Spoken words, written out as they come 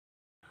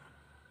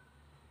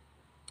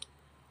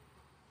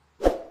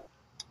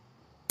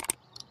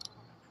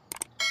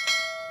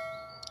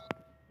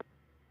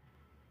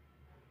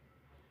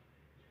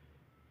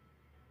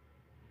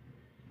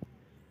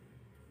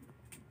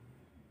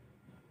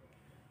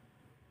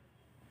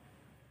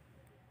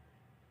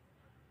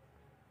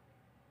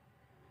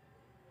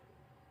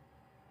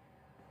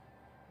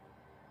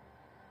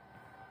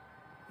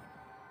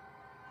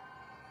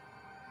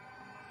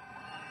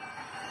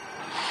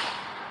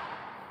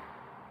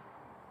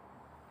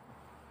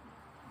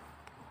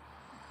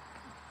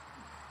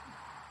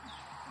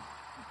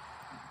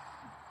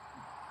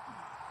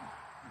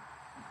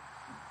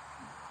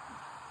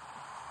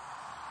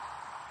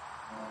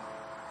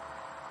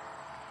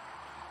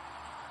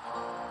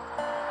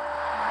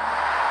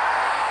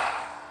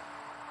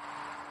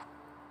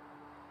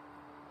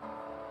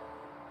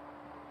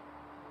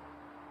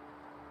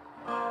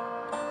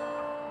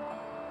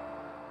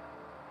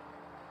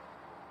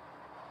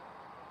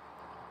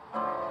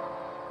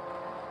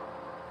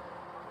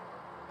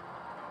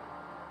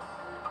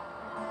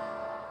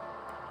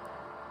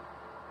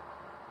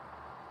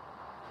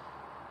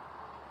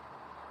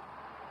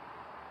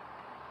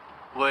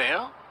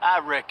Well, I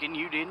reckon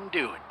you didn't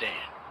do it then.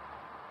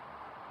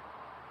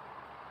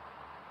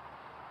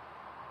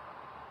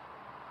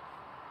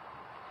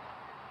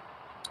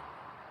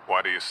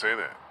 Why do you say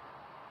that?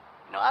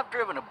 You know, I've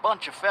driven a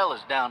bunch of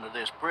fellas down to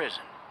this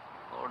prison.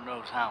 Lord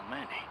knows how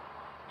many.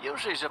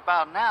 Usually it's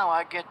about now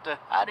I get the,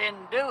 I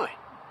didn't do it.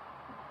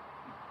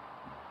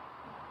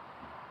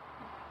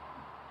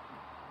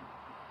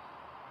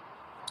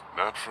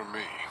 Not from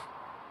me.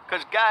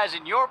 'Cause guys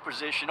in your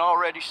position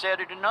already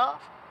said it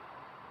enough.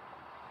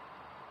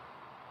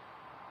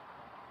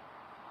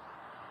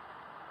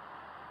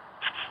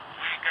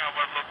 We got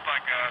what looks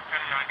like a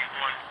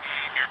 1091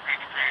 near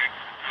Peachtree,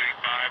 exit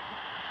 285.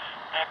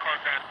 All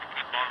cars asked to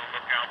keep on the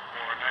lookout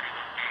for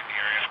 91 in the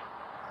area.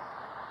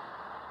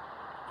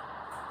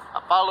 I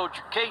followed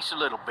your case a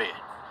little bit,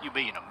 you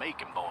being a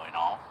Macon boy and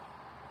all.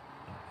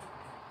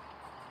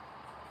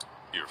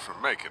 You're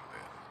from Macon,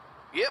 then?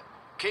 Yep,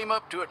 came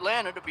up to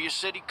Atlanta to be a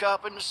city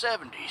cop in the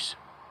 70s.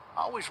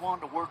 Always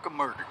wanted to work a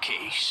murder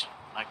case,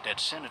 like that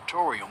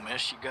senatorial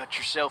mess you got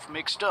yourself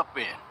mixed up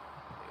in.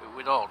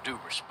 With all due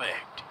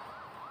respect.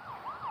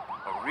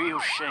 A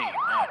real shame,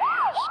 that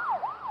is.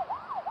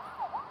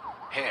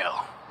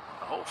 Hell,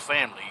 the whole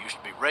family used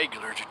to be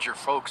regulars at your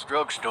folks'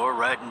 drugstore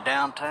right in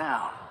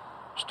downtown.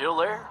 Still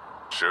there?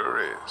 Sure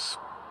is.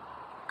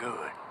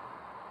 Good.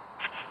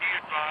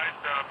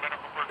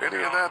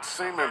 Any of that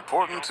seem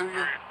important to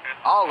you?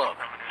 All of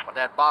it, but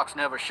that box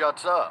never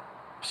shuts up.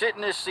 Sit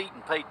in this seat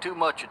and pay too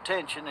much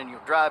attention and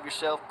you'll drive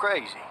yourself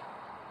crazy.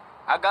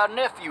 I got a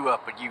nephew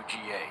up at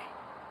UGA.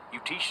 You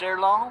teach there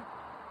long?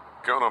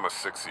 Going on my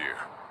 6th year.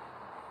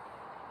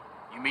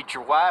 You meet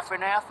your wife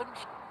in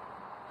Athens?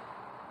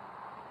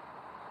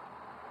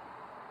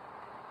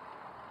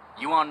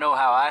 You want to know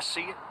how I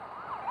see it?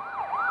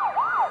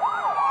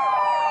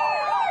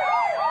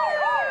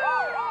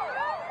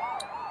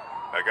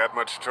 I got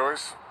much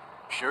choice?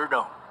 Sure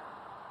don't.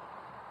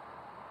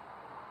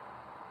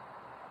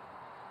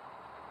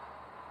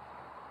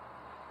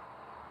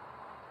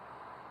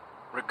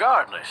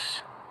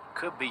 Regardless,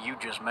 could be you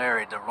just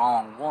married the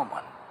wrong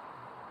woman.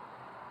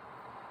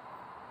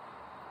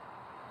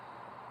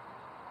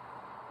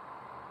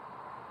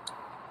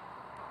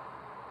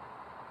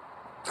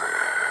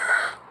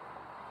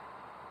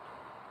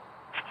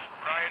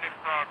 Riot in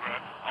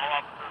progress. All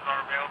officers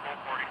are available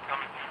for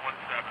incoming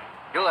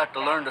 217. You'll have to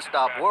learn to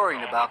stop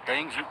worrying about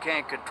things you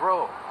can't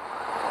control.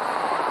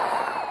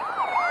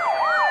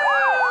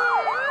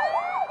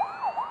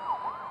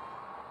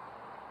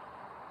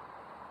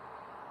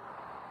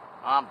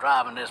 I'm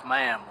driving this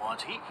man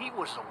once. He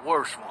was the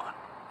worst one.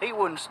 He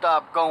wouldn't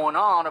stop going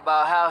on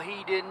about how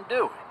he didn't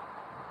do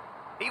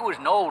it. He was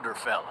an older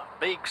fella,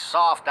 big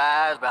soft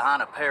eyes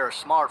behind a pair of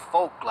smart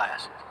folk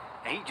glasses.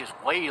 And he just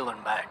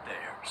wailing back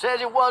there.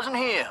 Says it wasn't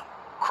him.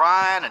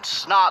 Crying and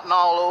snotting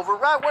all over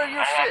right where you're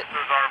All sitting.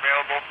 officers are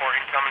available for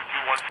incoming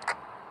 217.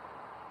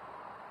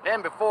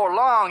 Then before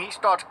long, he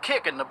starts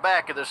kicking the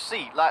back of the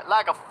seat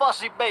like a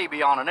fussy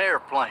baby on an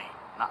airplane.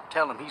 And I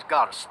tell him he's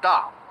got to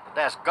stop, but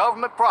that's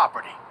government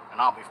property,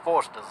 and I'll be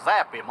forced to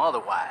zap him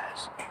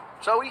otherwise.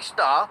 So he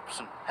stops,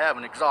 and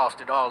having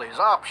exhausted all his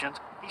options,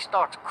 he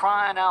starts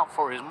crying out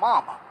for his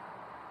mama.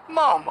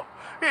 Mama,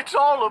 it's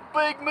all a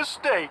big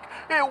mistake.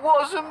 It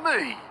wasn't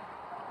me.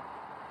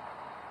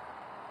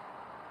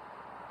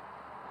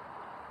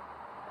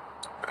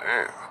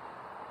 Man.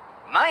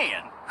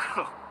 Man?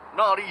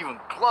 Not even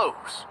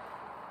close.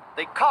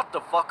 They caught the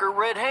fucker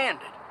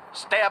red-handed,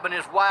 stabbing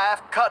his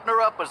wife, cutting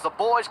her up as the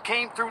boys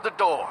came through the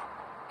door.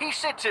 He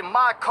sits in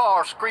my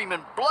car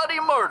screaming bloody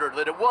murder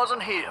that it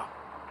wasn't him.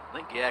 I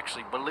think he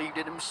actually believed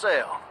it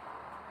himself.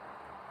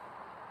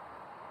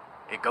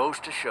 It goes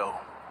to show,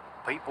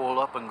 people will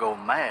up and go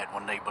mad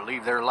when they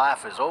believe their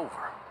life is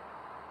over.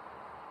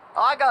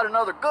 I got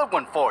another good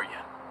one for you.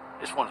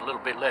 This one's a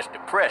little bit less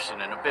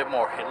depressing and a bit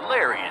more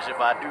hilarious if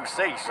I do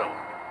say so.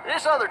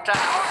 This other time...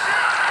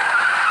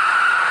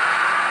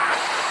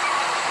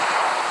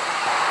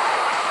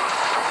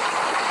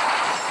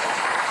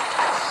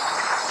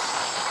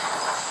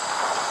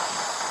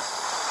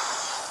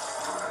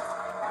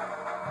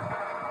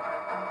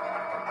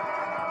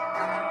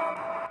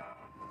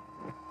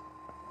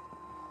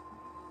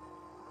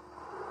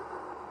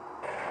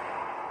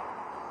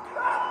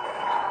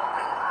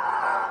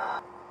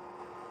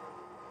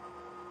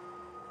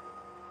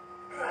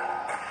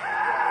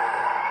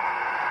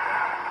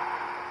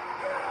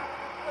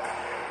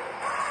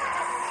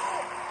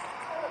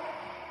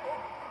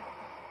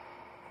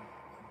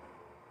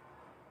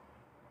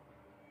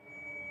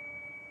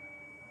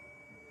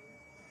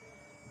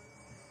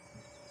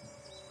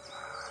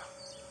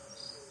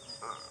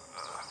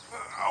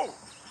 Oh,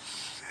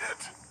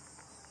 shit.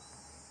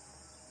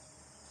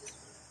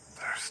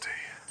 Thirsty.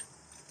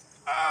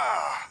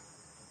 Ah.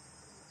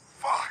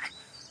 Fuck.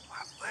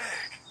 My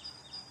leg.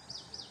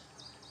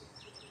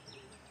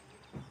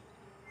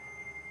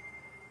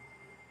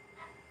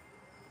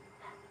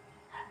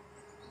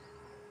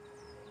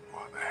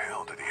 Why the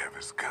hell did he have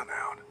his gun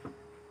out?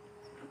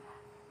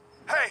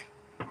 Hey!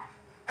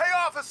 Hey,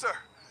 officer!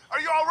 Are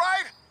you all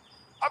right?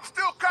 I'm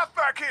still cuffed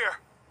back here.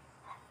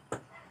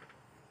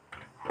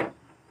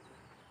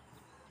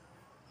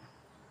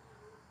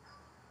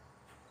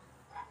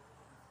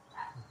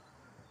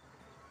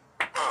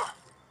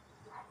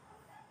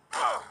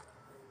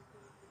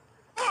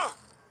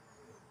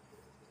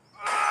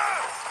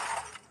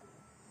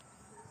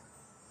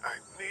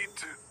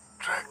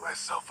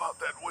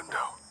 that window.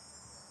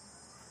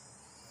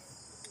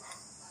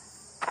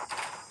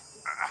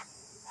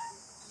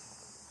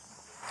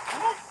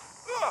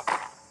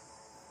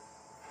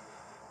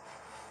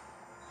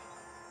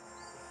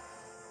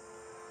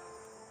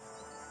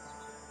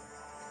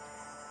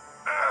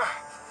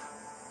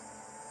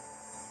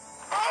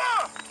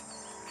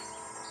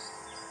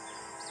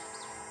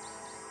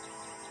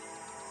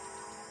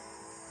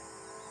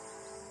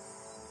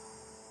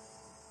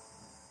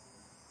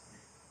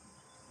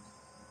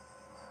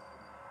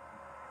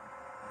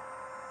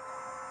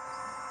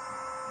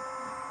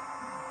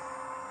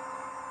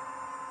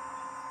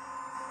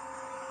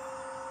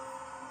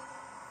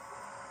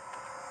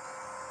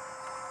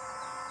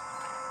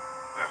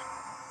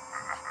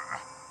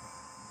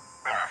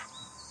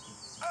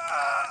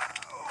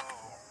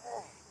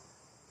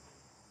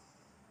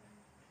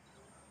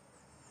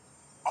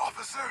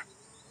 Officer?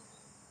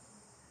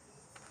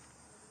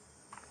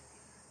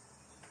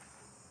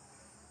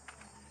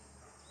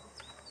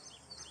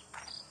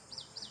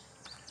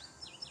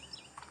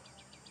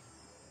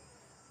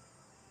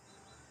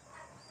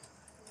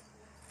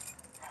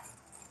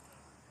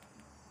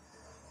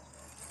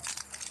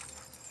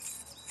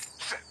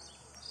 Shit.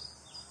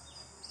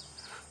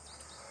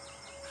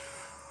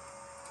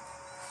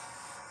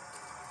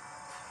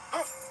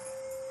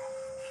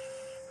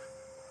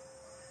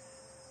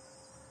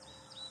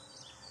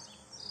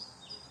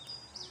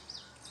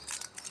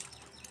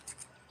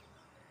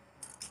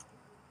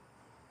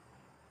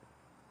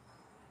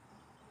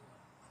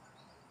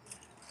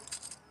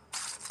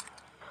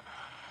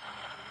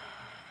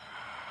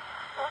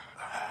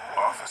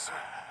 Officer.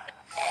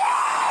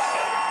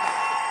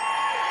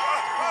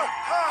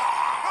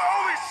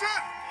 Holy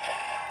shit!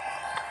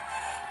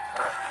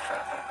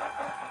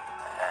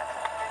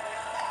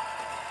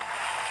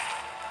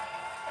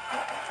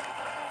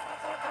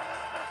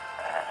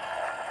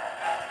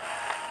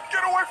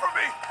 Get away from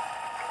me!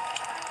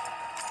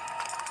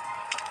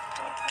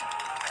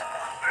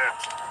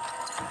 Bitch.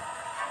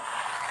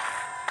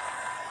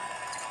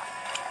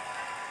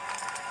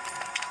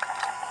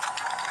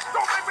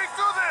 Don't make me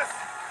do this!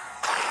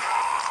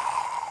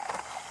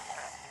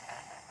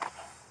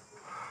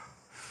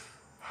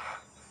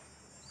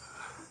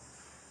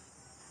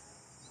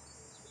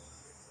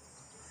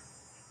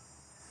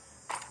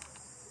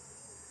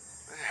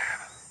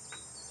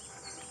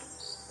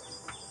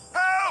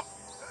 Help!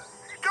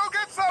 Go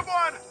get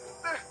someone!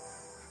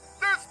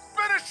 There's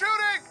been a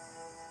shooting!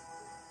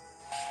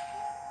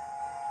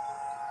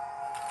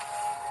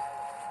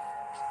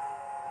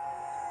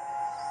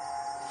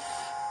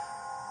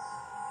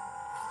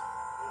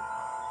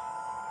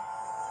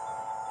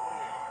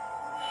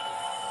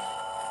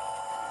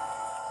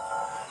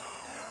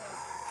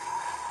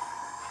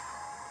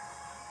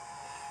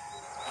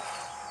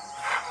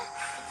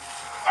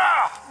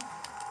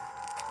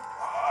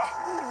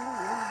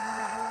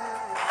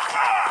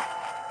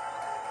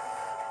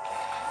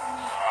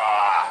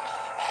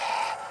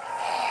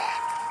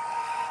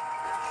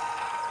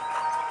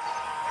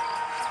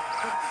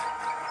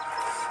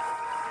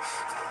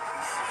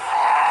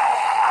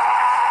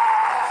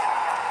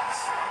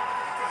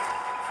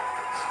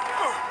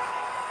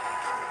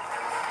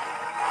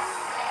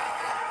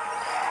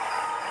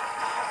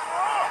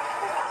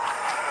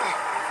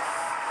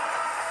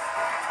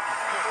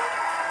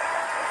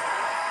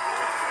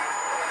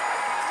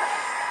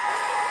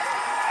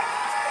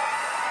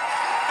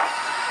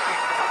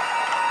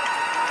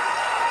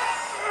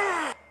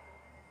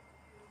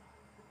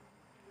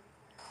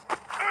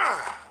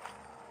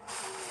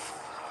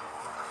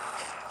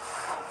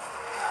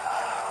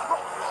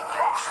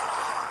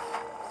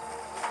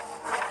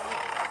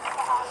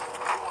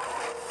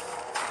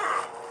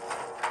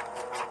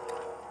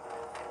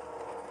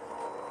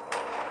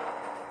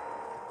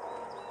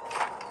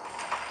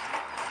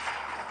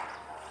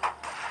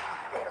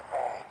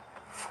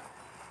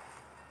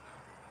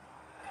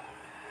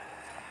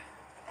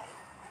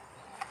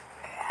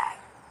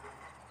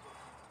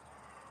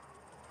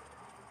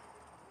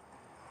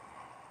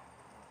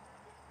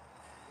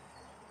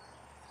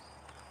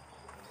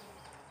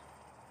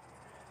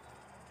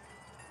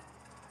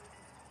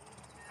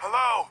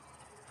 Hello?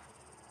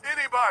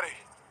 Anybody?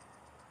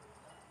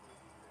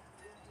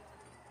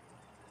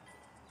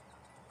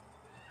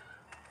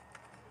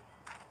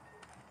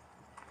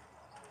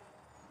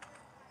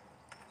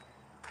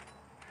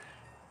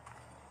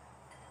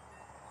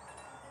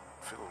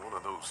 Fill one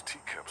of those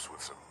teacups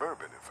with some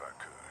bourbon if I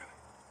could.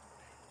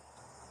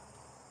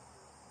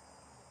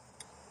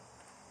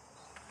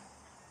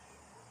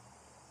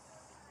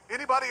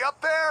 Anybody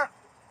up there?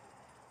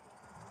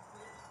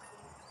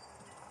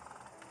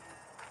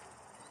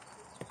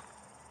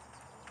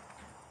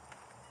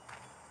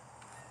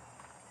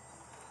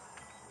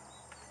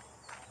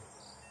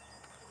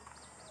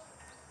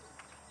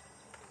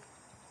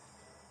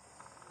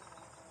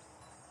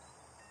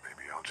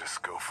 Maybe I'll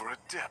just go for a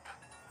dip.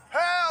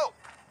 Help!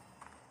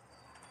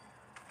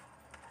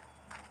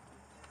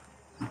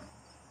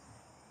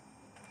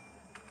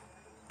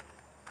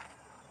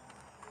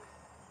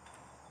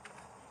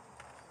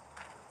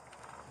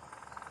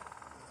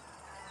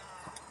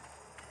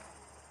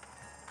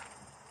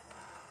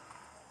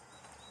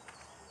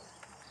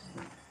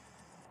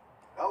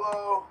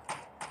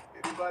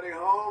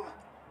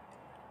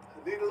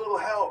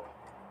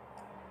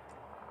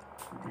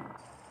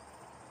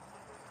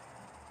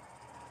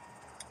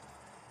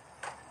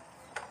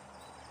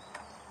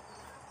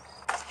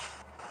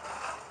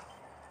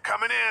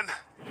 Coming in.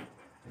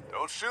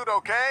 Don't shoot,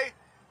 okay?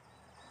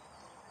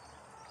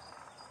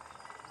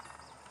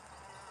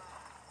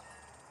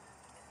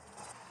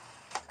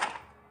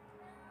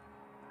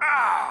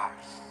 Ah!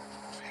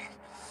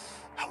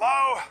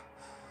 Hello?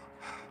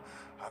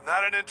 I'm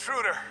not an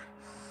intruder.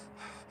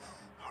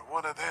 Or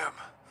one of them.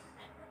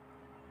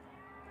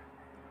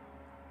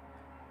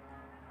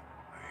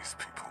 These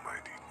people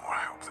might need more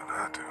help than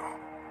I do.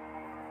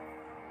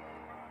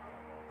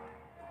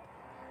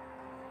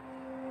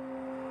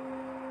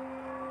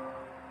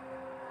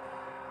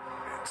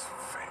 It's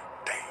fake.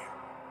 Damn.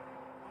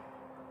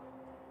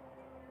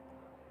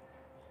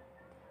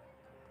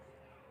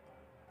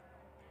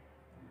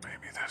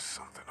 Maybe there's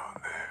something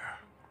on there.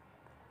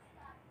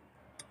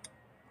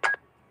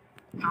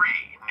 3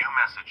 new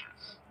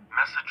messages.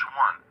 Message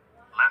 1,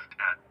 left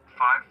at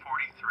 5:43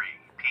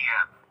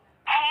 p.m.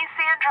 Hey,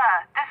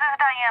 Sandra. This is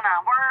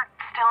Diana. We're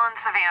still in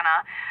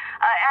Savannah.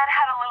 Ed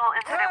had a little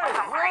incident with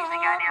some crazy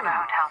guy near the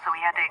hotel, so we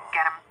had to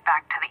get him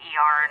back to the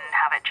ER and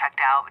have it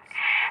checked out.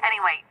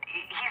 Anyway,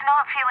 he's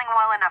not feeling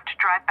well enough to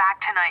drive back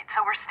tonight,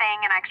 so we're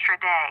staying an extra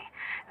day.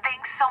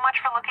 Thanks so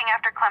much for looking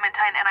after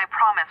Clementine, and I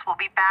promise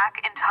we'll be back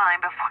in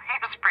time before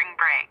your spring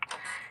break.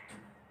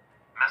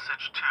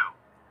 Message 2,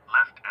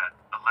 left at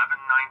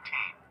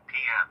 11:19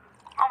 p.m.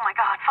 Oh my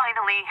God,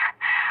 finally.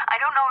 I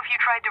don't know if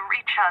you tried to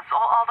reach us.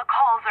 All the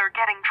calls are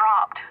getting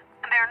dropped.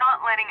 They're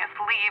not letting us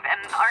leave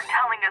and aren't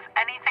telling us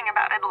anything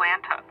about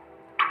Atlanta.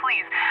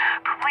 Please,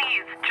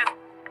 please, just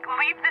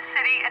leave the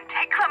city and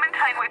take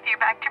Clementine with you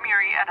back to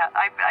Marietta.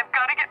 I've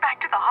got to get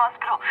back to the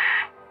hospital.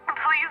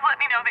 Please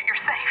let me know that you're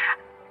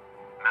safe.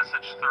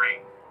 Message 3,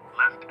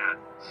 left at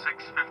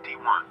 6:51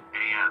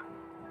 a.m.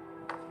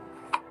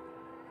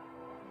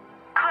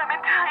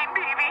 Clementine,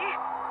 baby.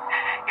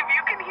 If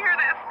you can hear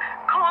this,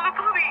 call the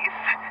police.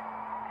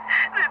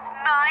 That's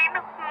 911.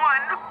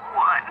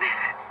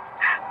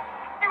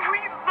 We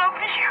love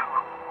you.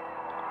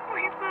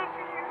 We love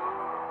you.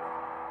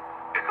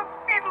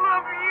 We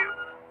love you.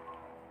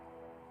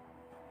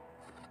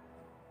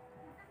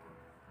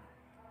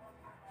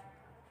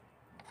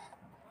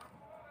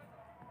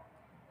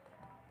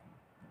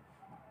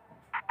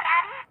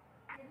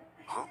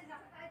 Huh?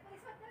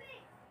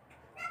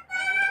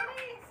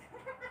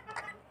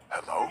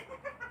 Hello?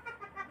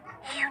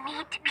 You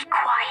need to be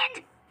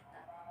quiet.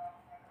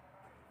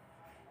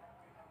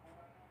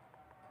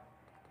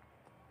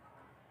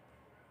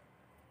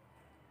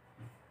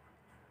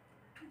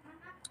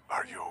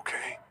 Are you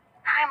okay?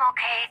 I'm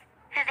okay.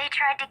 They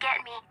tried to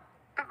get me,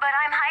 but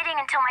I'm hiding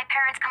until my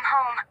parents come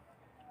home.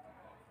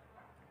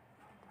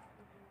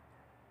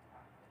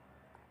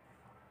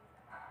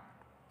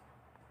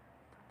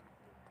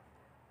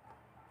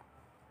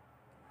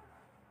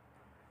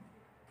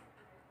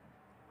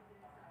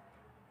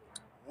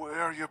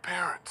 Where are your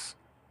parents?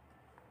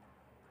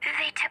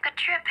 They took a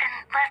trip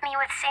and left me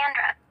with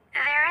Sandra.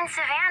 They're in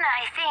Savannah,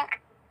 I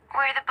think,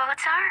 where the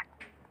boats are.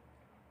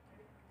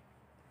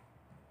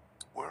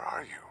 Where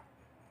are you?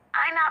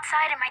 I'm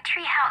outside in my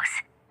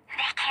treehouse.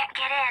 They can't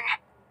get in.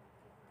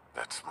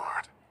 That's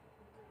smart.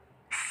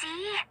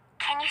 See?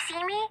 Can you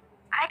see me?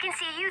 I can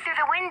see you through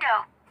the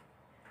window.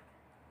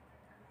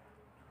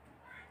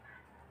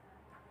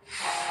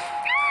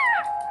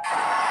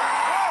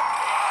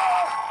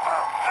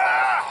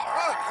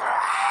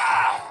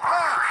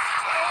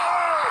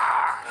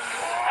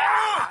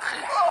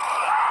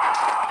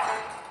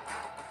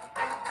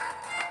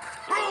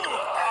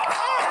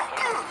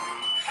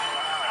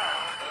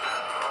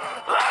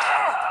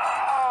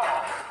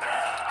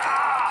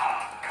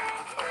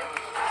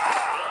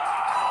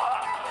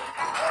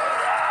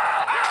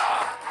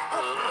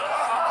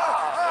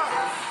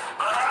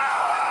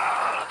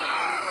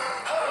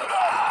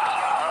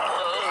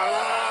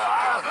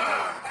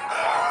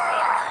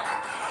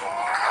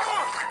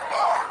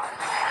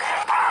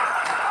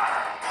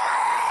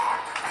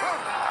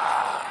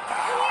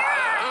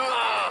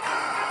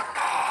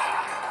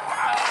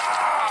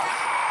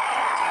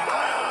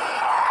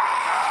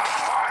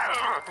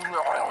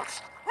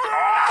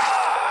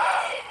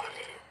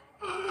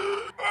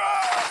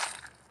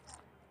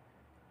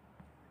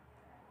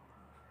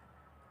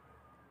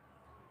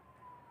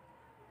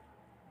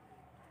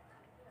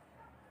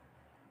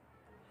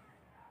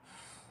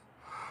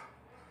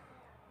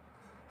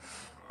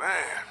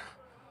 Man.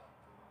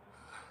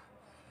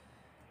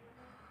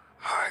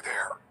 Hi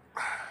there.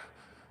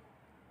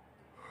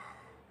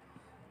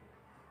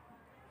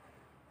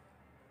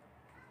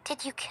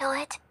 Did you kill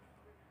it?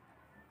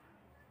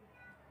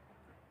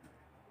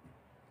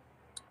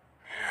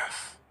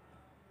 Yes.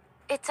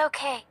 It's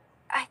okay.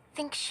 I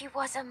think she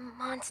was a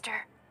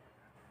monster.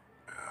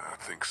 I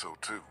think so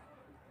too.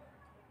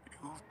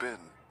 You've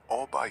been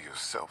all by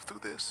yourself through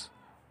this?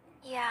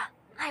 Yeah,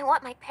 I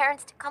want my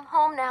parents to come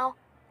home now.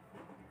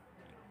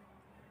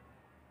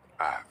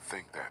 I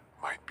think that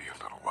might be a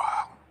little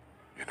while,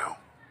 you know?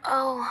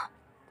 Oh,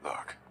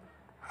 Look,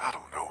 I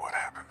don't know what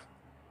happened,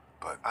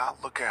 but I'll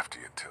look after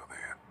you until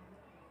then.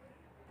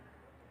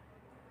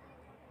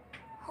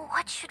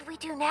 what should we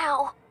do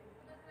now?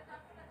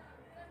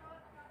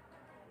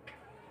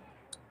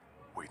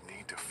 We need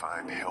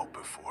find help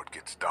before it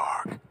gets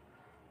dark.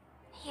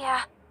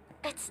 Yeah,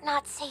 it's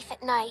not safe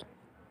at night.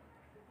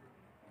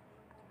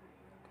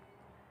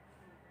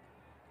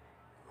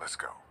 Let's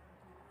go.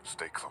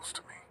 Stay close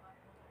to me.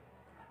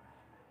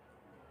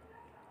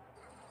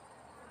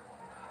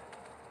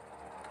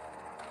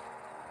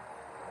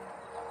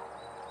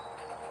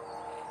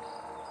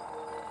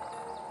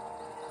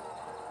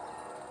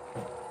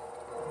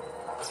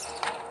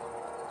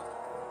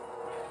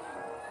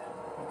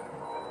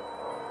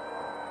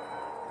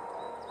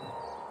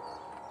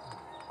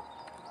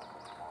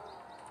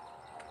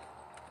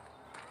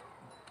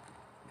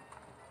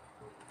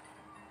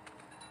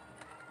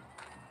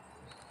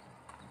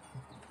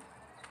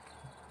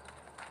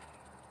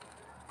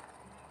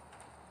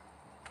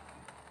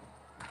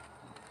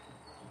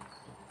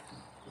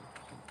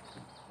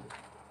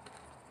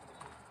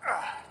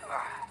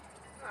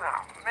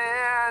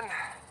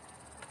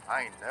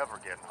 I ain't never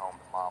getting home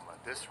to Mama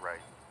at this rate.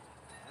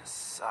 This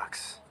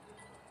sucks.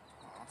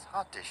 Well, it's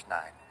hot this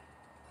night.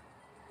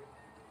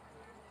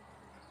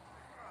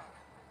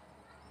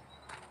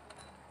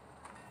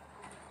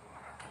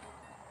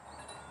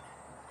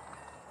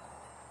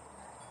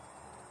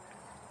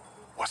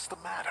 What's the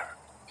matter?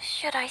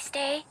 Should I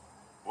stay?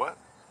 What?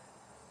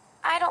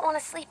 I don't want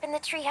to sleep in the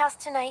treehouse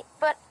tonight,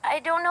 but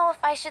I don't know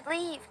if I should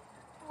leave.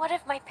 What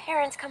if my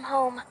parents come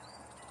home?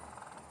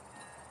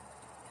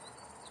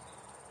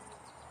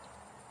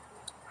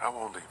 I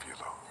won't leave you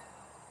alone.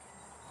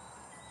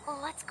 Well,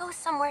 let's go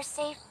somewhere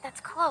safe that's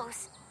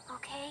close,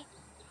 okay?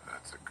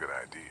 That's a good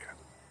idea.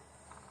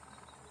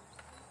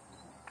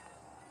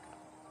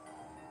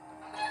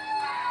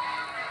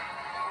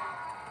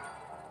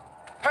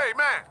 Hey,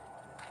 man!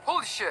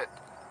 Holy shit!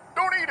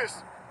 Don't eat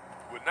us!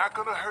 We're not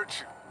gonna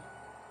hurt you.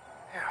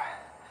 Yeah.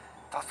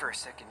 Thought for a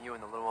second you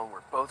and the little one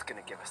were both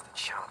gonna give us the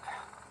chomp.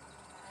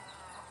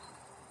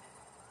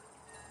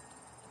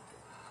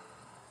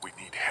 We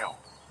need help.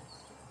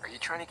 Are you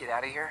trying to get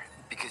out of here?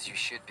 Because you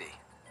should be.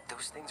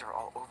 Those things are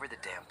all over the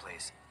damn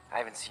place. I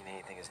haven't seen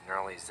anything as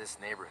gnarly as this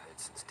neighborhood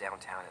since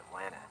downtown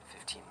Atlanta,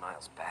 15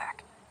 miles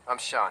back. I'm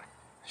Sean.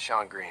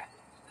 Sean Green.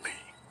 Lee,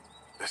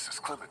 this is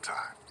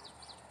Clementine.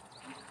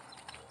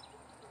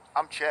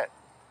 I'm Chet.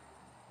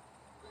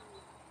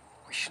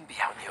 We shouldn't be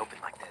out in the open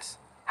like this.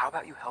 How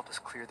about you help us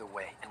clear the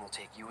way, and we'll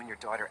take you and your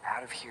daughter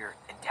out of here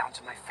and down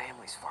to my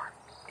family's farm.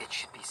 It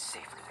should be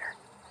safer there.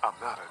 I'm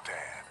not a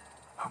dad.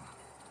 I'm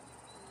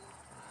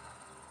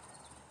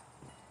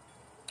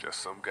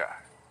just some guy.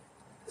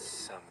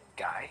 Some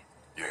guy?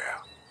 Yeah.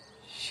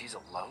 She's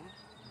alone?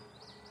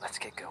 Let's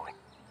get going.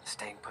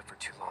 Staying put for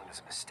too long is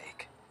a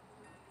mistake.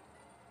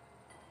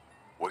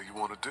 What do you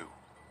want to do?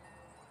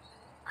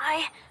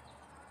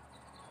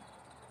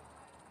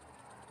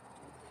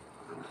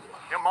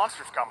 Your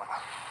monster's coming.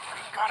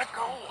 You gotta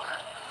go.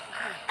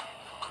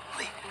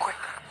 Lee, quick,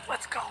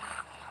 let's go.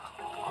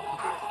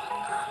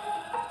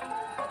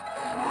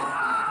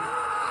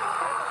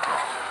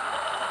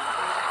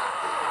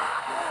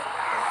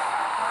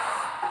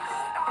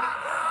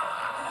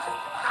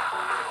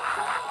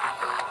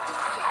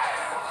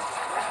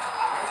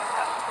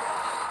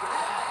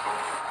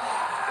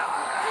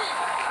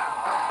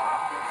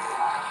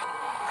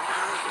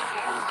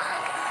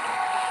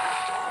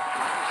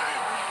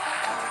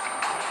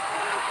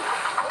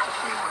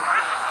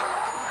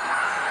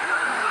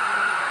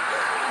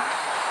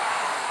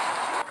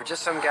 For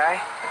just some guy,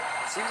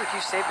 it seems like you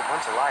saved a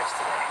bunch of lives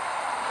today.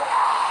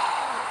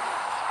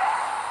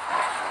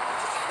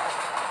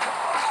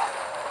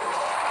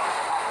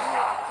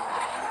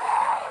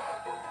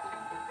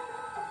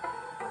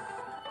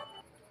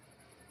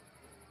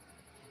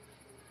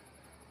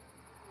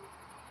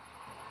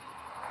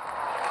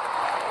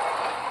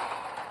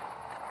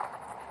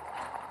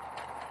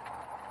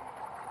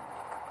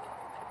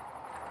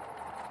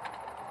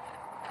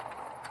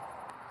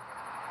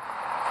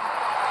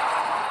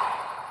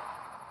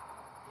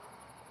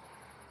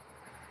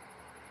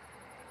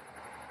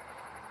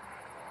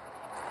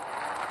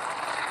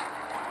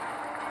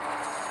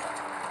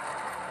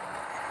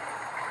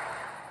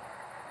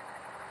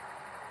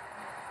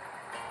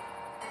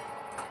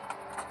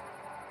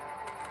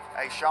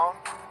 Hey, Sean,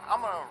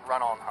 I'm gonna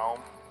run on home.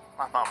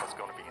 My mama's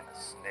gonna be in a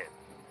snit.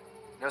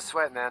 No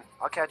sweat, man.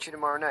 I'll catch you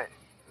tomorrow night.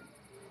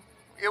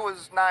 It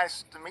was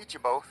nice to meet you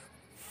both.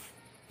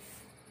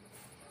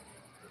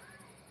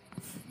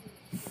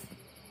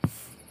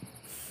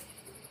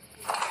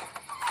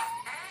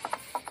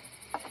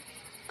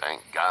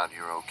 Thank God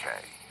you're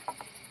okay.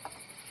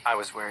 I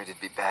was worried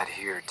it'd be bad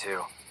here,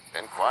 too.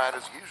 Been quiet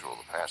as usual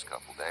the past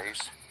couple days.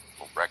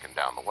 Well, Brecken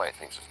down the way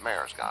thinks his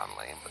mare's gone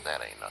lame, but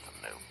that ain't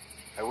nothing new.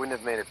 I wouldn't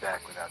have made it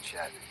back without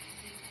Chad.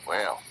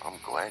 Well, I'm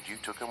glad you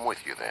took him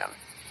with you then.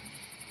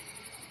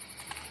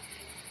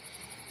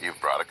 You've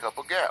brought a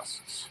couple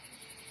guests.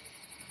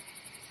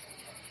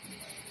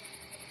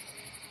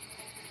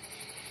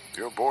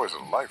 Your boy's a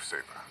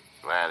lifesaver.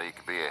 Glad he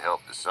could be a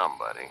help to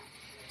somebody.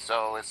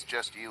 So it's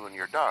just you and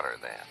your daughter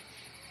then?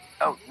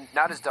 Oh,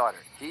 not his daughter.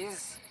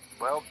 He's,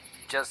 well,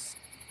 just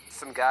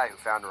some guy who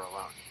found her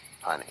alone.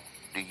 Honey,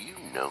 do you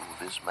know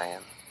this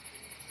man?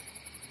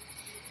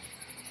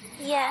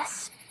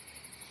 Yes.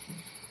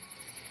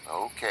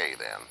 Okay,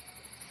 then.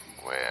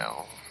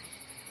 Well,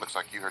 looks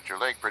like you hurt your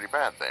leg pretty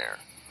bad there.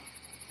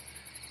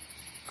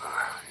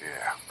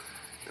 Yeah,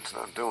 it's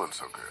not doing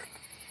so good.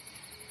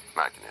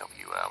 I can help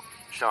you out.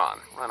 Sean,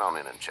 run on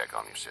in and check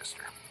on your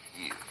sister.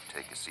 You,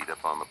 take a seat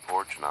up on the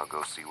porch and I'll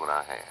go see what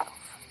I have.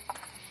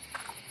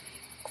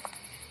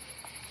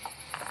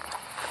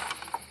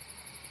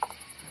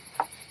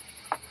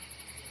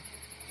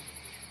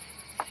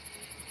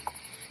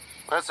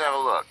 Let's have a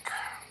look.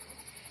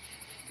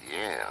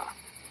 Yeah,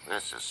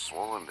 this is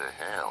swollen to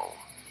hell.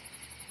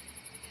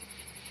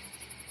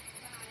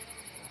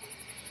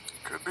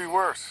 Could be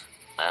worse.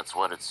 That's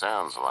what it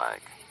sounds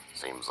like.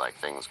 Seems like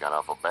things got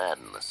awful bad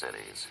in the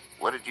cities.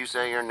 What did you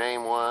say your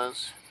name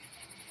was?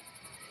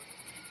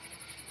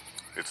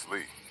 It's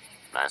Lee.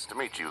 Nice to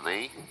meet you,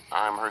 Lee.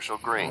 I'm Herschel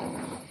Green.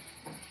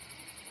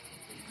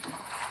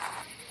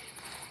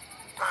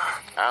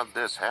 How'd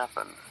this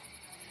happen?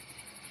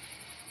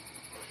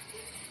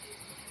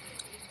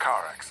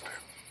 Car accident.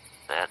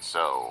 That's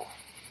so.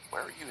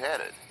 Where were you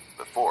headed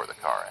before the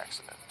car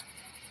accident?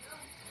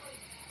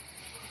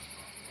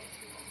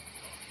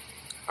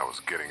 I was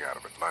getting out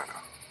of Atlanta.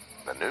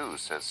 The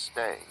news says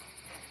stay.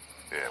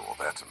 Yeah, well,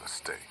 that's a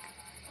mistake.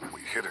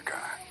 We hit a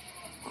guy.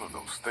 One of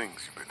those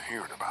things you've been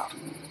hearing about.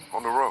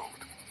 On the road.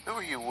 Who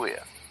are you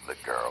with? The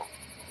girl?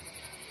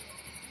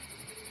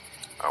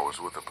 I was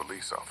with a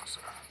police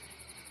officer.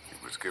 He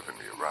was giving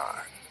me a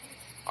ride.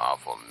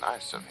 Awful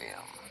nice of him.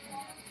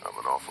 I'm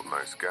an awful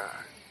nice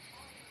guy.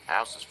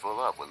 House is full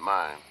up with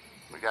mine.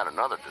 We got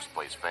another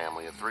displaced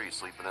family of 3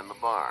 sleeping in the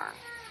barn.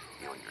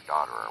 You and your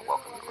daughter are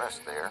welcome to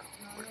rest there.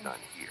 We're done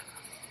here.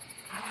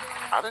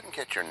 I didn't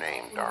get your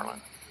name,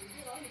 darling.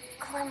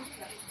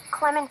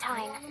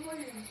 Clementine.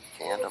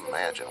 Can't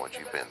imagine what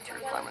you've been through,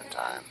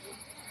 Clementine.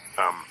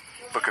 I'm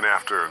looking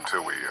after her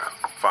until we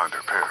find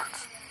her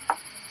parents.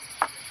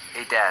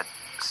 Hey, Dad.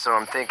 So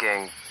I'm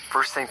thinking,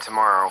 first thing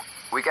tomorrow,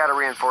 we gotta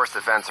reinforce the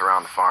fence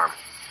around the farm.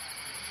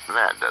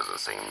 That doesn't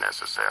seem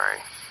necessary.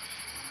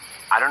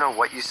 I don't know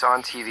what you saw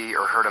on TV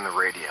or heard on the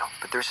radio,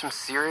 but there's some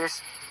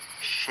serious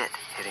shit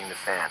hitting the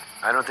fan.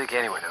 I don't think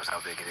anyone knows how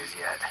big it is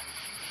yet.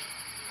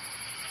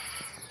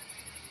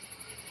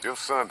 Your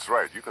son's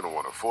right. You're gonna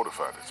want to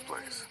fortify this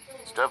place.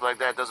 Stuff like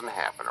that doesn't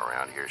happen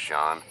around here,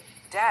 Sean.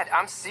 Dad,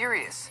 I'm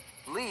serious.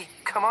 Lee,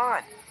 come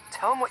on.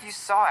 Tell him what you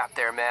saw out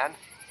there, man.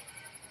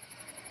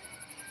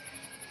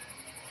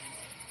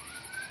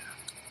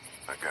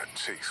 I got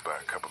chased by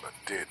a couple of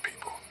dead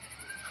people.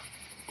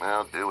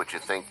 Well, do what you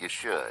think you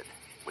should.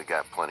 We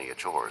got plenty of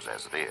chores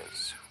as it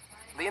is.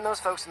 Lee and those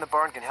folks in the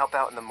barn can help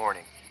out in the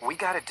morning. We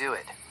gotta do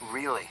it.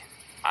 Really.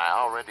 I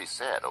already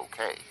said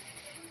okay.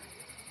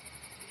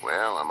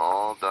 Well, I'm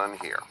all done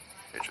here.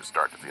 It should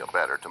start to feel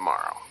better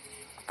tomorrow.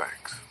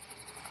 Thanks.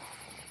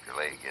 If your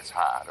leg gets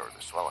hot or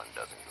the swelling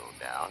doesn't go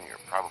down, you're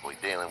probably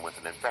dealing with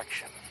an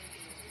infection.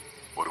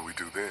 What do we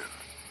do then?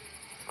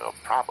 We'll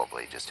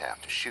probably just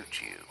have to shoot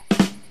you.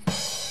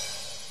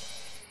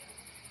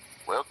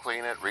 We'll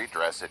clean it,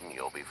 redress it, and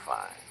you'll be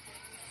fine.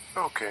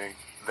 Okay,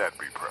 that'd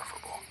be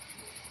preferable.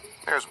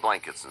 There's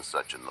blankets and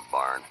such in the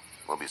barn.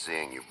 We'll be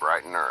seeing you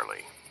bright and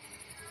early.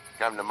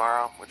 Come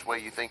tomorrow, which way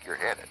you think you're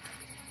headed?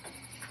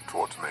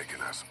 Towards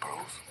Macon, I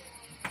suppose.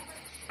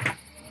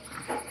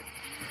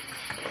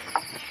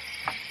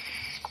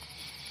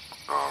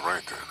 All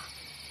right,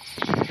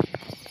 then.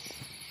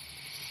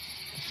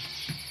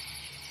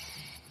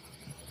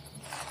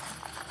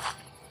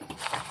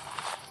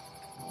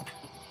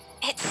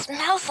 It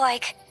smells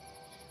like...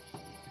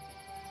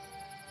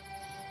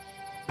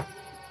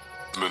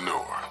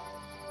 Manure.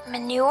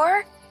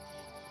 manure?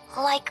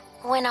 Like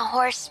when a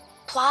horse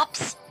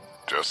plops?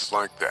 Just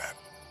like that.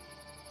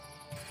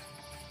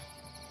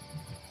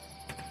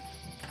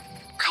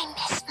 I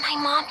miss my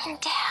mom and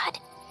dad.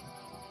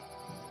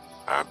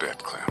 I bet,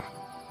 Clem.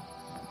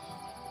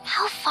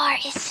 How far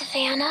is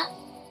Savannah?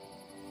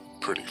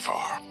 Pretty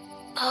far.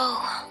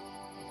 Oh,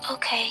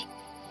 okay.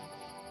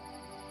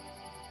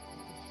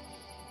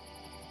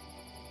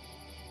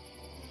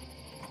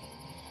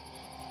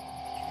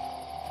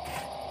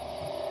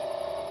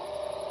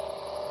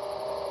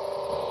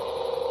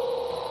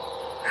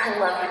 I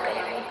love you,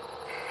 baby.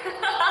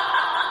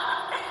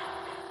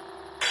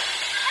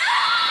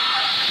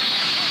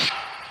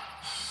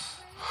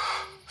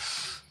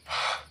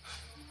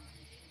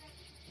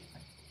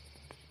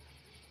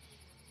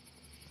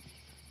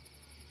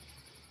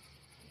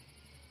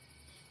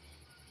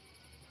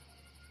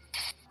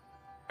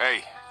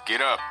 Hey,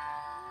 get up.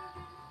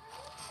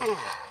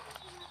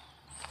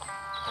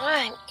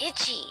 I'm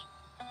itchy.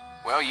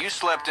 Well, you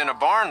slept in a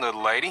barn,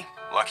 little lady.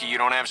 Lucky you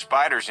don't have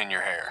spiders in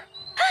your hair.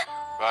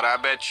 But I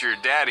bet your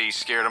daddy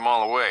scared them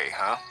all away,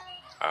 huh?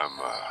 I'm,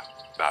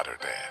 not her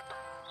dad.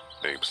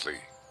 Name's Lee.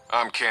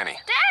 I'm Kenny.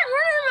 Dad, we're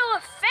in the middle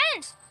of a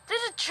fence.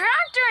 There's a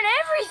tractor and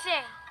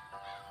everything.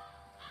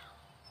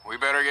 We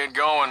better get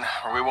going,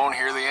 or we won't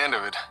hear the end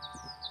of it.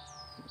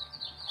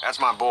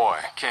 That's my boy,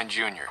 Ken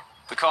Jr.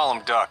 They call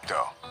him Duck,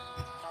 though.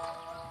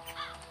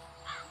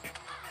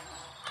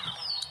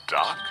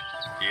 Doc?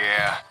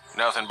 Yeah,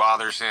 Nothing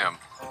bothers him.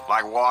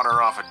 Like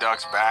water off a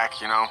duck's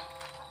back, you know?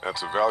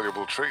 That's a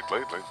valuable trait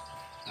lately.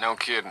 No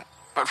kidding.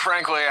 But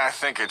frankly, I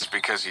think it's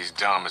because he's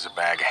dumb as a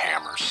bag of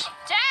hammers.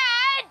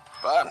 Dad!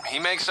 But he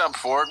makes up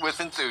for it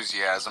with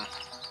enthusiasm.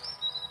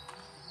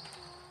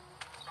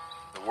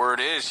 The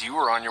word is you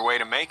were on your way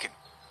to Macon.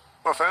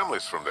 My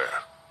family's from there.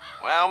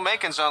 Well,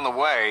 Macon's on the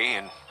way,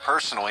 and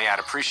personally, I'd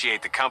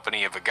appreciate the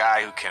company of a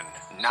guy who can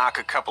knock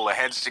a couple of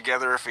heads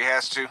together if he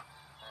has to.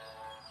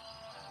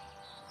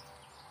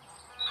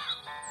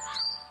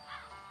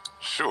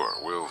 Sure,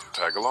 we'll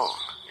tag along.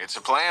 It's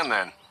a plan,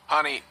 then.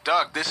 Honey,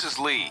 Duck, this is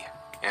Lee.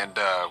 And,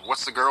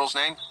 what's the girl's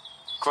name?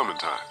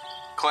 Clementine.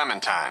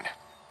 Clementine.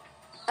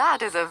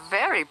 That is a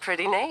very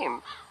pretty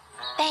name.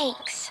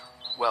 Thanks.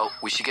 Well,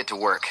 we should get to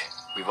work.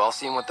 We've all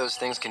seen what those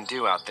things can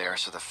do out there,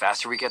 so the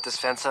faster we get this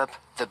fence up,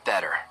 the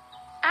better.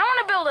 I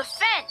want to build a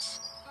fence.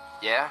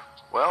 Yeah?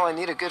 Well, I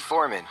need a good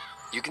foreman.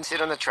 You can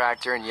sit on the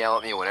tractor and yell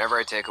at me whenever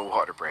I take a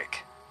water break.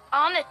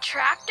 On the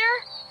tractor?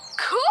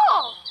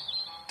 Cool!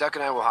 Duck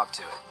and I will hop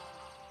to it.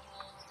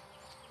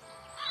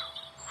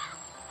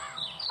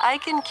 I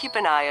can keep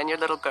an eye on your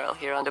little girl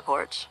here on the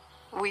porch.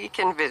 We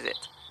can visit.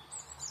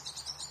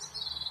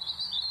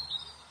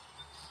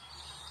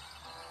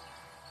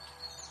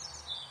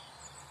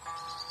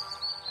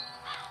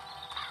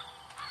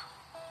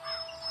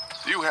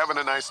 You having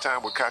a nice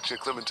time with Katya,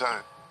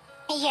 Clementine?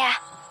 Yeah.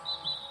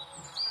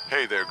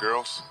 Hey there,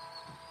 girls.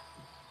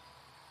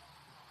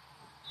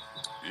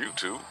 You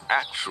two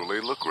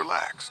actually look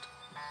relaxed.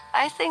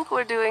 I think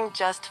we're doing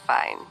just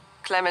fine.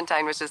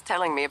 Clementine was just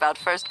telling me about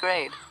first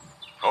grade.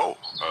 Oh,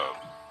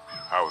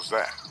 how was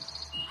that?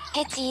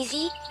 It's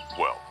easy.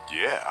 Well,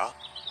 yeah.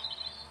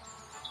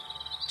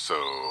 So,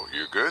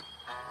 you're good?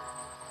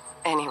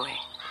 Anyway,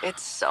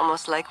 it's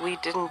almost like we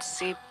didn't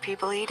see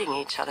people eating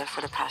each other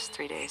for the past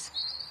 3 days.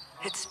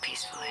 It's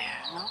peaceful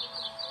here, no?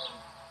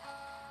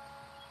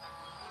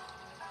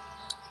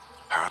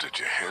 How did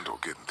you handle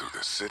getting through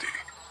the city?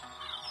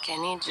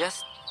 Kenny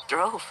just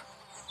drove.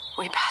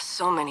 We passed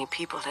so many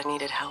people that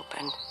needed help,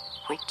 and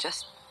we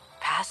just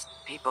passed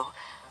people.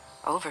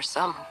 Over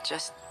some,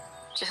 just...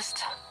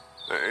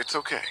 It's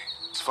okay.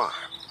 It's fine.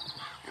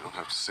 You don't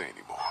have to say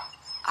anymore.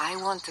 I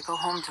want to go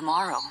home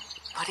tomorrow.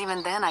 But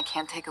even then, I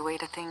can't take away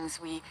the things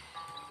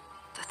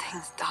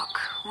Doc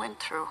went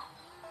through.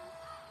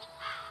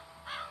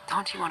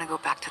 Don't you want to go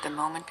back to the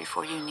moment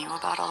before you knew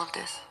about all of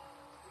this?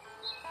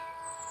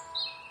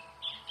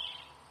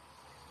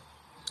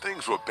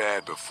 Things were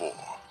bad before.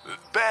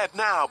 Bad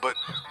now, but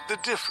they're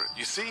different,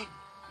 you see?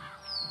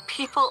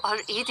 People are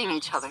eating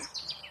each other.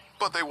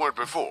 But they weren't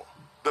before.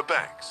 The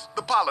banks,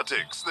 the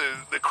politics,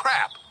 the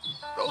crap.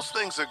 Those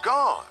things are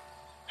gone.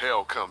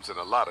 Hell comes in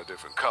a lot of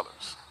different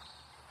colors.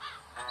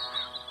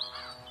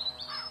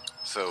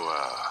 So,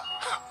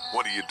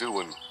 what do you do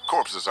when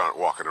corpses aren't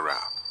walking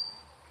around?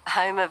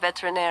 I'm a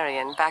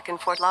veterinarian back in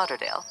Fort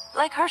Lauderdale.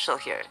 Like Herschel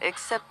here,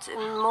 except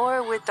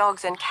more with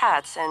dogs and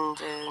cats and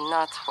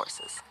not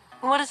horses.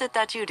 What is it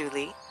that you do,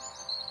 Lee?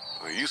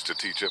 I used to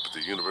teach up at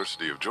the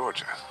University of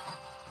Georgia.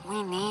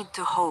 We need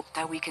to hope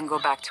that we can go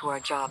back to our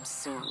jobs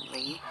soon,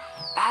 Lee.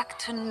 Back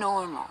to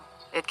normal.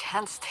 It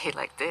can't stay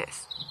like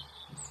this.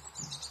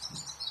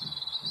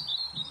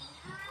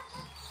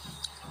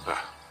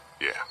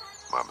 Yeah,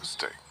 my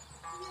mistake.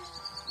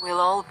 We'll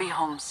all be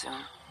home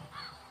soon.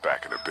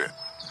 Back in a bit.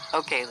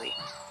 Okay, Lee.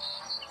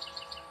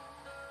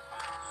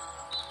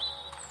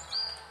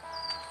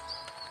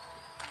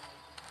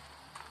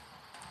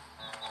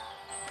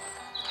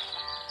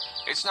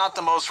 It's not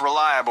the most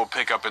reliable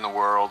pickup in the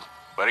world,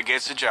 but it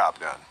gets the job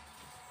done.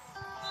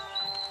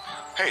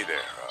 Hey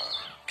there,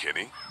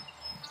 Kenny.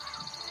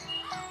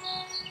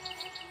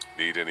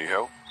 Need any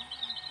help?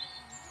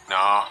 No,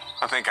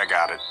 I think I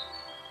got it.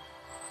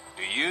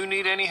 Do you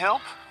need any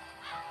help?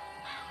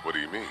 What do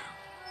you mean?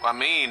 I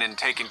mean, in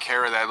taking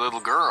care of that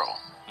little girl.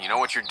 You know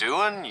what you're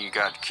doing? You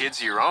got kids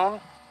of your own?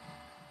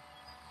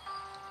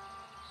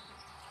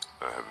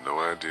 I have no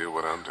idea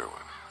what I'm doing.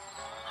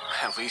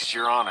 At least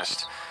you're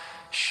honest.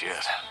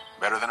 Shit.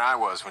 Better than I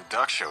was when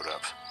Duck showed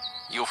up.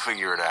 You'll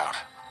figure it out.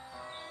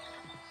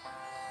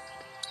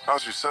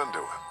 How's your son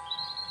doing?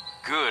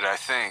 Good, I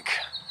think.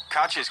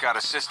 Katya's got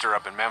a sister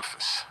up in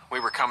Memphis. We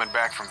were coming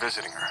back from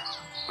visiting her.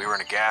 We were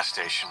in a gas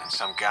station and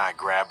some guy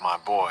grabbed my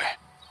boy.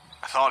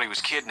 I thought he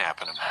was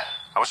kidnapping him.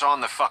 I was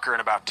on the fucker in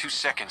about 2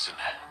 seconds and...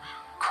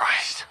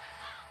 Christ.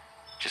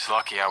 Just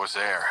lucky I was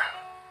there.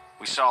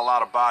 We saw a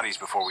lot of bodies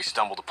before we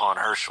stumbled upon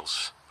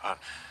Herschel's. But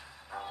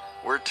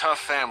we're a tough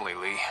family,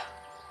 Lee.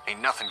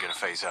 Ain't nothing gonna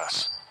faze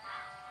us.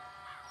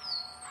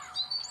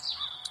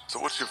 So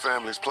what's your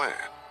family's plan?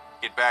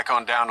 Get back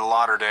on down to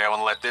Lauderdale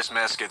and let this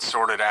mess get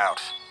sorted out.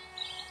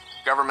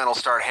 Government will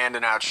start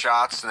handing out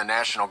shots and the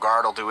National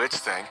Guard will do its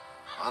thing.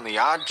 On the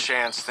odd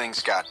chance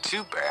things got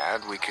too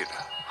bad, we could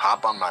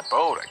hop on my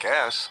boat, I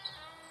guess.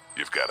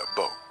 You've got a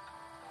boat.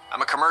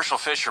 I'm a commercial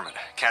fisherman,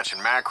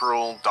 catching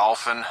mackerel,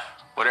 dolphin,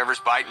 whatever's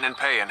biting and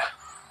paying.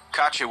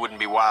 Katya wouldn't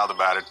be wild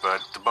about it, but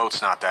the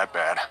boat's not that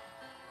bad.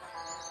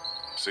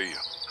 See you.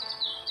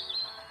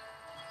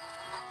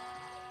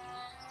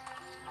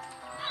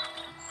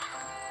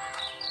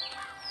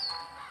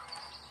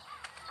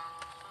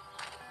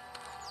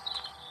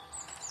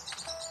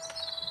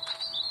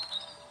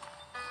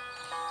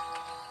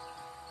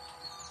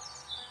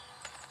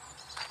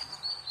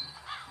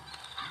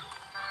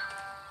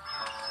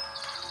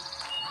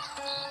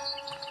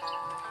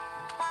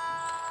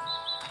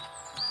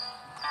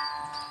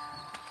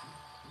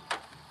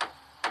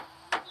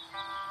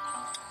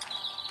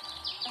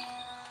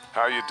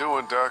 How you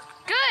doing, Duck?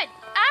 Good.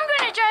 I'm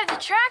gonna drive the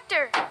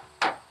tractor.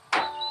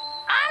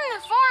 I'm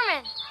the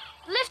foreman.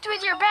 Lift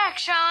with your back,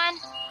 Sean.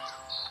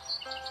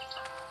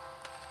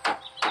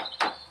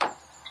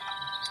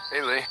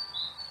 Hey, Lee.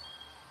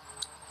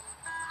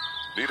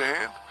 Need a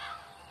hand?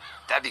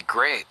 That'd be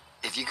great.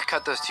 If you could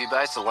cut those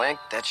 2x to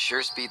length, that'd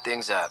sure speed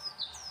things up.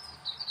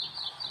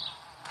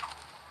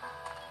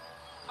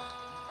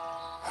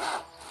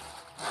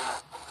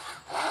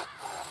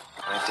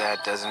 My dad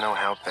doesn't know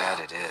how bad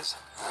it is.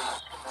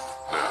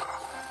 No,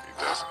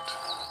 he doesn't.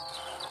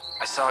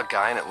 I saw a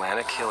guy in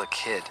Atlanta kill a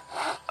kid.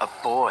 A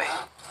boy.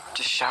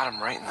 Just shot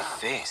him right in the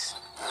face.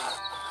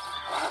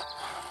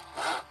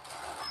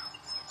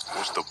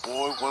 Was the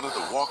boy one of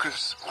the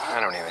walkers? I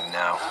don't even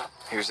know.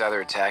 He was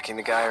either attacking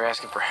the guy or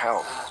asking for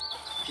help.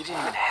 He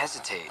didn't even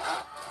hesitate.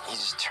 He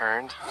just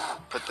turned,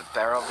 put the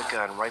barrel of the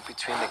gun right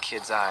between the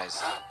kid's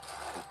eyes,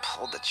 and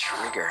pulled the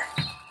trigger.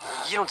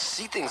 You don't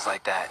see things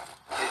like that.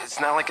 It's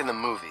not like in the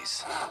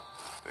movies.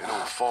 They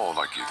don't fall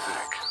like you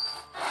think.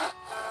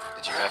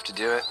 Did you have to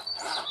do it?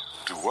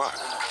 Do what?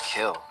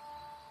 Kill.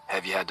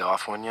 Have you had to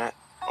off one yet?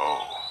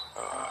 Oh,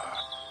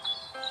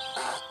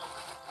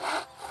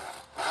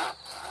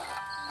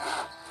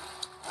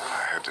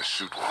 I had to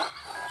shoot one.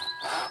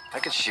 I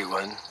could shoot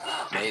one,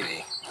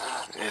 maybe,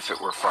 if it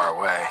were far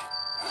away.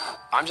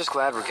 I'm just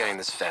glad we're getting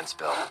this fence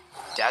built.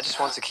 Dad just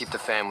wants to keep the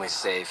family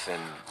safe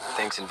and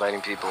thinks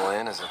inviting people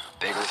in is a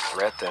bigger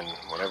threat than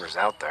whatever's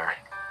out there.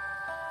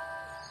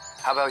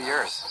 How about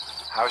yours?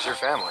 How's your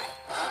family?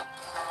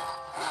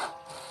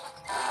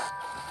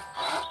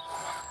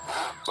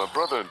 My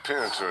brother and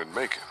parents are in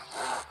Macon.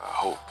 I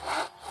hope.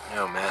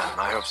 Oh man,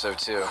 I hope so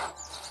too.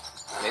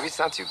 Maybe it's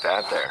not too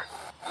bad there.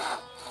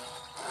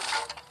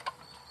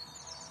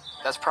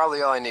 That's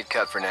probably all I need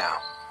cut for now.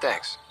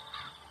 Thanks.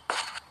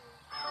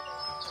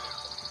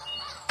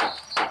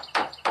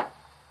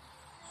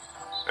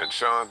 And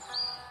Sean,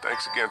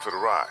 thanks again for the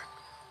ride.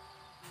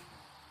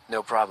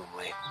 No problem,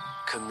 Lee.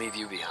 Couldn't leave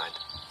you behind.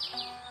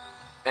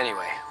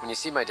 Anyway, when you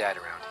see my dad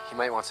around, he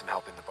might want some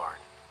help in the barn.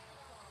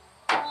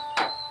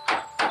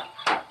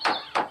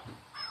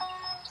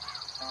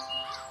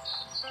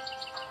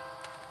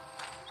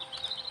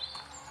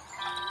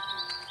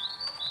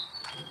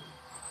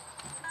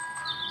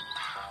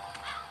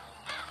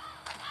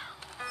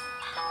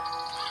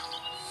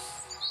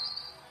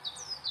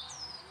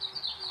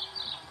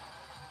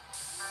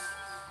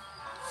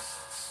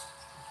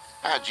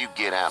 How'd you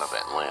get out of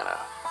Atlanta?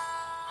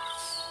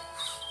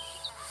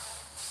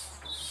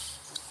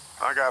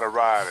 I got a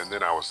ride and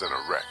then I was in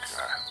a wreck.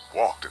 I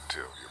walked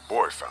until your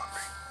boy found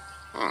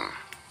me.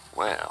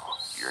 Well,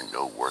 you're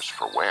no worse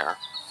for wear.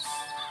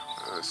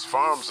 This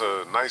farm's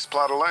a nice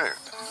plot of land.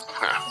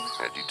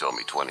 Had you told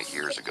me 20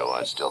 years ago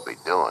I'd still be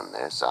doing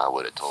this, I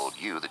would have told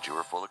you that you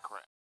were full of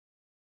crap.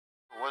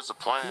 What was the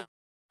plan?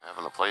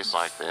 Having a place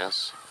like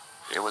this?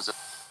 It was a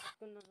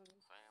family.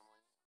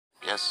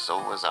 Yes, so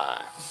was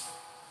I.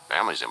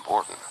 Family's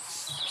important.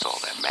 It's all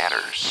that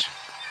matters.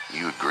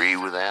 You agree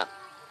with that?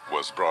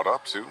 Was brought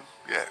up to,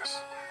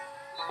 yes.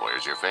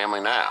 Where's your family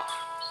now?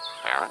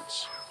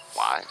 Parents?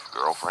 Wife?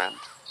 Girlfriend?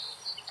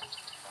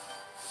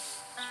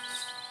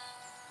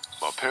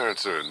 My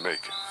parents are in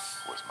Macon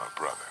with my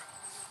brother.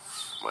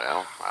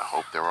 Well, I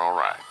hope they're all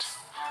right.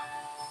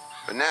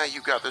 But now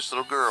you've got this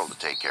little girl to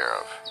take care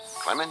of.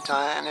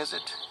 Clementine, is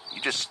it?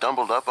 You just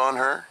stumbled up on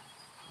her?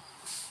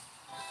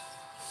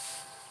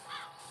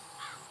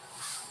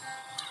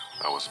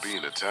 I was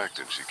being attacked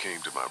and she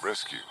came to my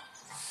rescue.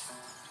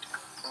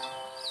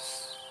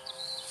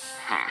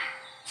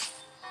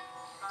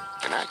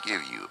 Can I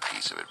give you a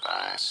piece of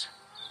advice?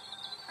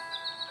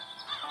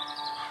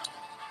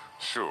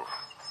 Sure.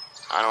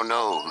 I don't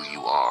know who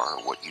you are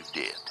or what you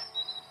did.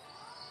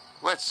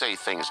 Let's say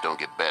things don't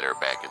get better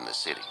back in the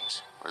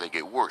cities, or they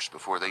get worse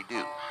before they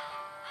do.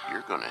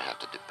 You're gonna have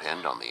to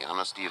depend on the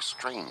honesty of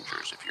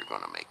strangers if you're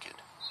gonna make it.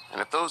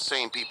 And if those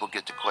same people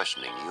get to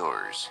questioning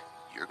yours,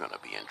 you're gonna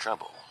be in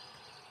trouble.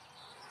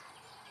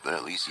 But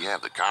at least you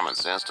have the common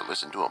sense to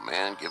listen to a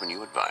man giving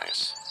you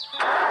advice.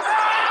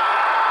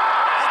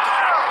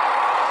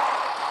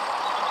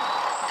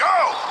 Go!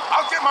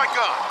 I'll get my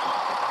gun!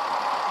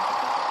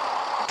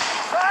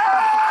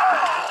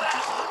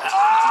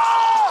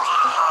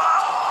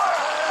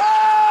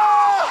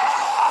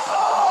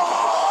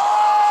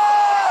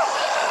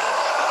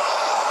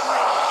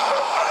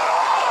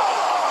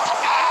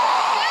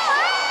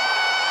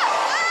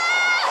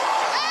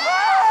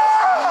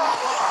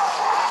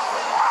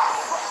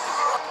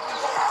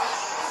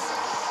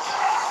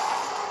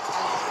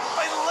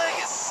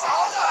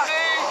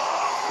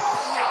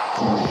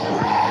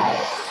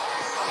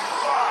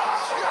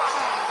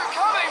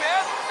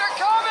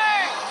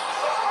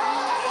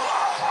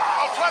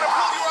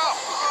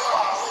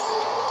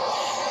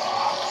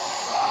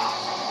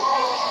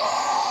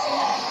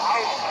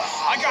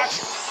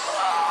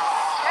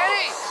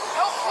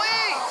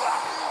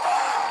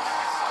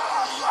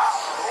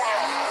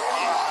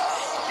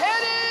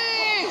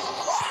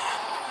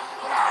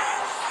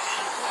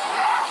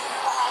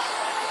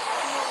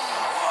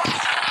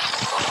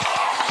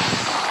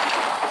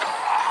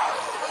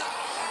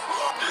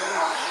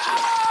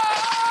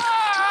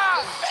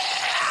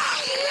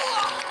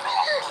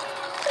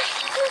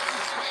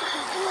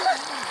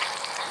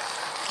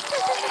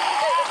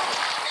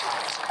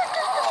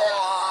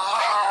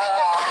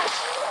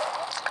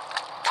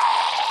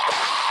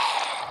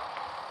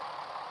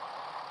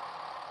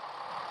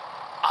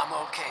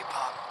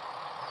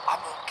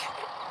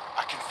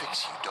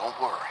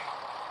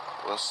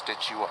 We'll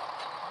stitch you up.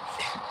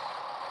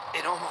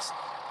 It almost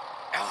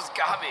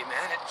got me,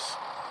 man.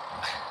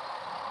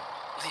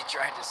 Lee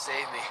tried to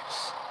save me.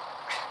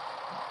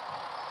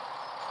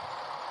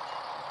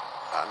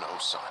 I know,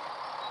 son.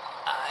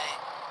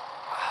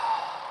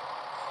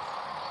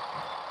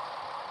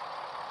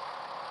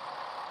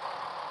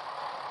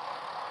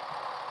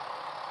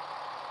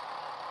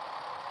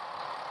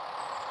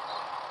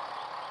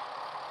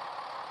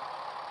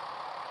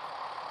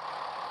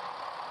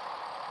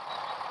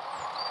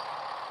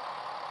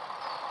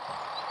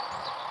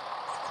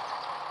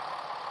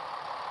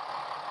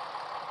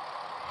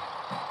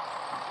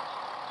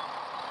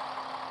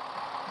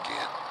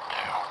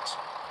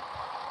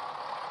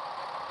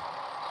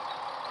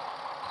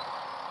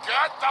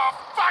 Get the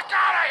fuck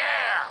out of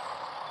here!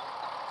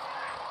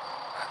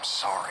 I'm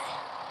sorry.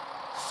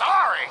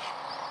 Sorry?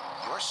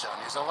 Your son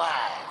is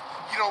alive.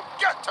 You don't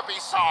get to be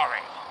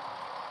sorry.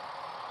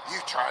 You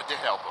tried to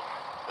help him,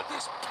 but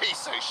this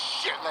piece of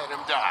shit let him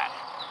die.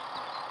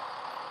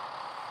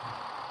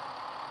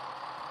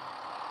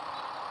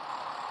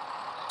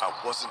 I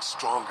wasn't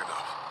strong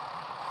enough.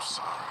 I'm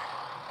sorry.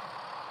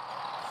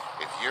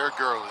 If your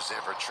girl is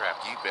ever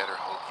trapped, you better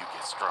hope you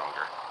get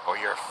stronger, or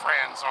your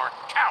friends aren't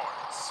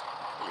cowards.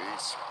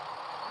 Please,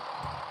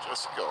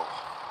 just go.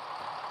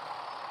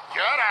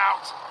 Get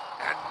out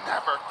and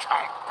never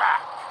come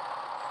back.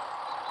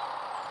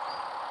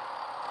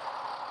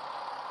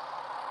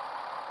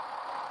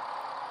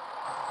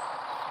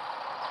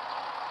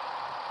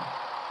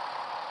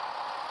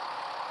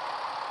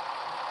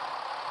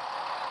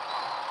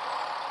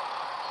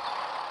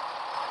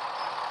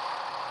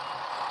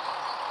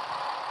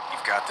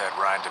 You've got that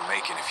ride to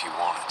Macon if you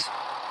want it.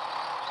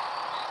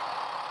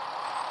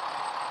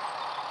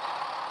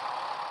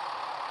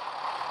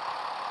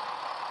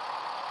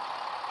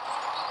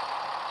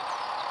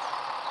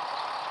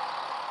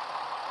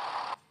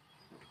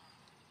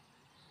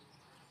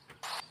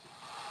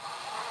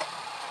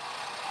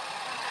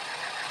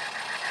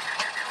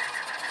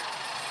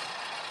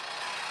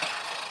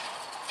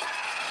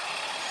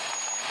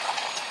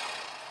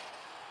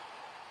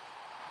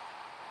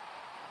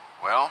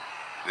 Well,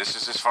 this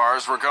is as far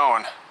as we're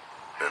going.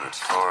 And it's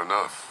far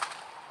enough.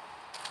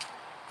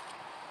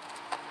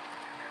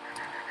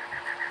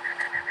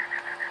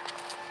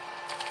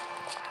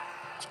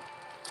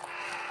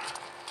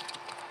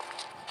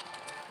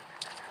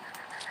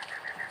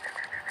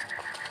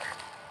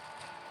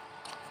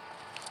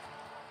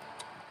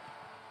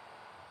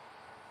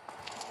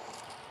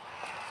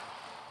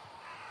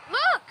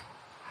 Look!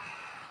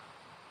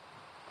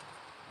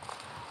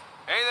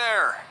 Hey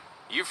there,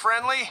 you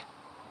friendly?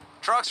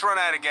 Truck's run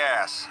out of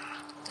gas.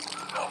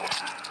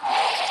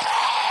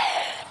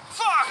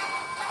 Fuck!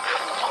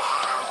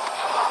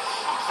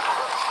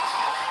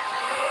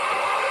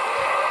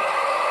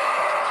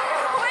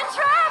 We're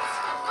trapped!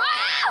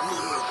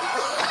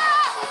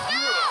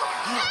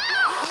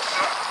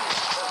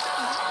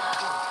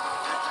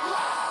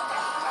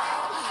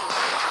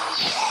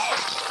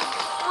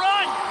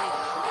 Run!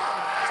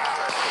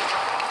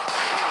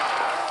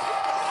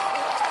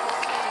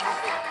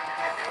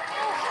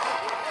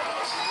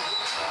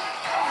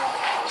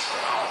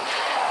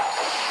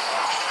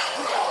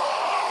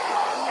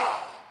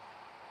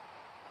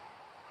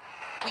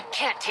 We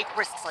can't take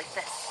risks like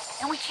this.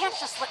 And we can't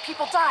just let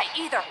people die,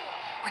 either.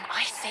 When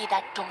I say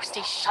that door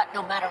stays shut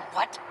no matter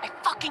what, I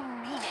fucking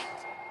mean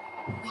it.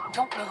 We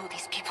don't know who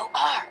these people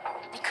are.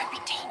 They could be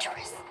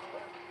dangerous.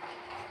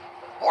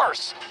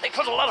 Worse, they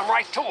could have let them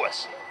right to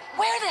us.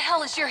 Where the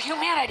hell is your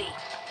humanity?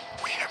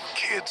 We have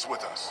kids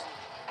with us.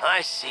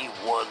 I see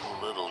one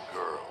little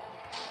girl.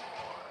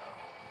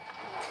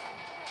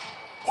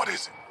 What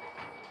is it?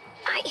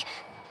 I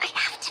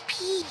have to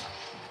pee.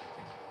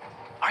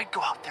 I'd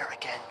go out there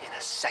again in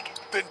a second.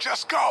 Then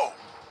just go.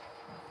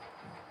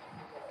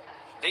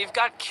 They've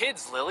got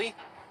kids, Lily.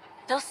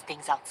 Those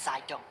things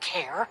outside don't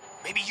care.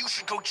 Maybe you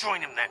should go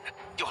join them then.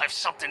 You'll have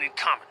something in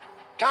common.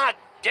 God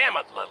damn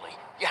it, Lily.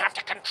 You have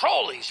to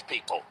control these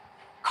people.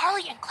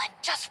 Carly and Glenn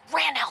just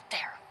ran out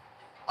there.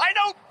 I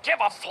don't give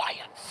a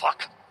flying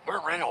fuck.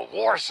 We're in a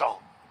war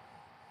zone.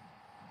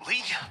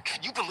 Lee,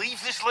 can you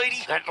believe this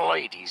lady? That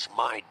lady's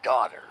my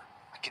daughter.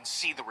 I can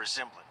see the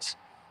resemblance.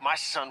 My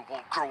son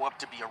won't grow up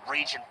to be a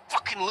raging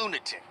fucking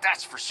lunatic,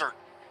 that's for certain.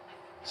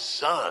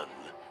 Son?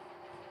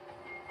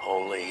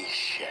 Holy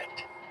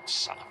shit.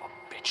 Son of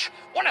a bitch.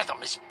 One of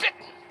them is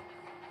bitten.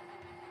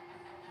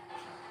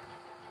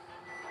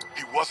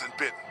 He wasn't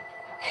bitten.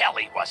 Hell,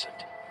 he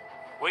wasn't.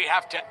 We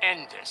have to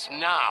end this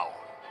now.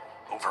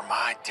 Over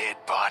my dead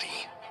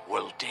body.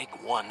 We'll dig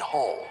one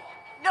hole.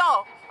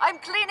 No, I'm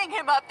cleaning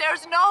him up.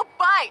 There's no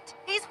bite.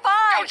 He's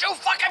fine. Don't you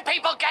fucking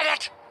people get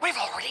it? We've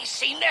already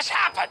seen this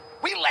happen.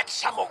 We let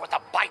someone with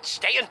a bite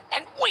stay in,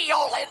 and we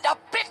all end up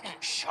bitten.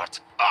 Shut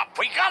up.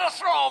 We gotta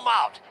throw him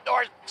out,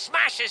 or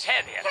smash his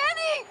head in.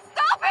 Kenny,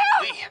 stop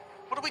him! Lee,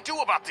 what do we do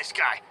about this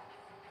guy?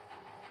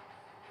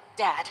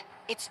 Dad,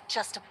 it's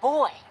just a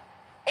boy.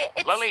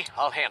 It's... Lily,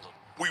 I'll handle it.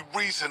 We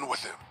reason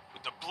with him.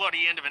 With the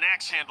bloody end of an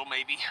axe handle,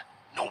 maybe.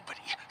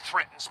 Nobody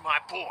threatens my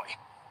boy.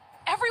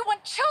 Everyone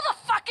chill the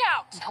fuck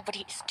out!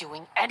 Nobody is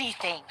doing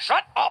anything.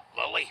 Shut up,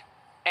 Lily.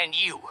 And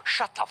you,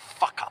 shut the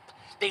fuck up.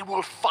 They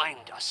will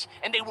find us,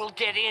 and they will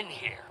get in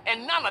here,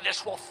 and none of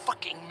this will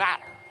fucking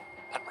matter.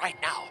 But right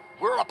now,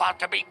 we're about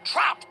to be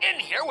trapped in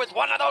here with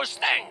one of those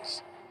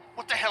things.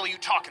 What the hell are you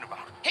talking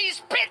about?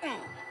 He's bitten!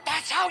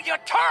 That's how you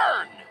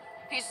turn!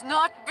 He's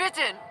not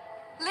bitten.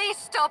 Lee,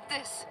 stop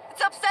this.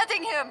 It's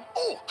upsetting him.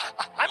 Oh,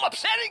 I'm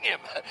upsetting him.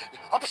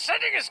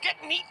 Upsetting is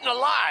getting eaten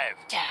alive.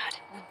 Dad,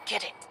 we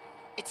get it.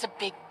 It's a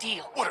big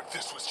deal. What if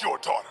this was your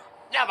daughter?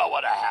 Never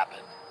would have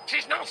happened.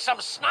 She's not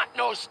some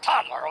snot-nosed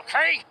toddler,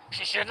 okay?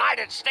 She's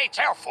United States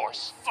Air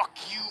Force. Fuck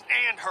you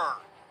and her.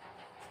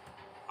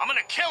 I'm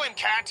gonna kill him,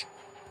 Cat.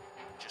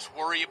 Just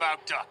worry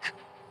about Duck.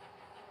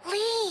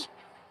 Lee,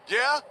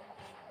 Yeah?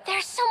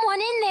 there's someone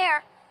in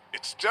there.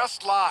 It's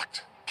just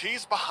locked.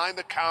 Key's behind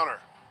the counter.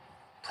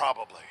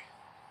 Probably.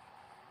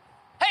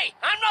 Hey,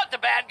 I'm not the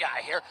bad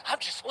guy here. I'm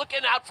just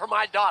looking out for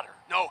my daughter.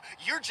 No,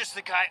 you're just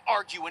the guy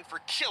arguing for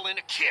killing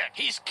a kid.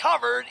 He's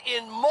covered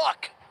in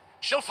muck.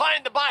 She'll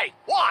find the bite.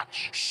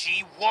 Watch.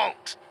 She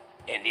won't.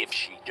 And if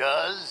she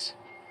does,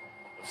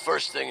 the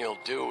first thing he'll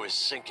do is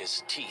sink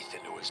his teeth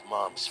into his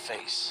mom's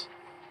face.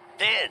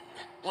 Then,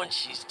 once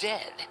she's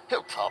dead,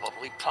 he'll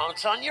probably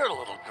pounce on your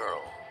little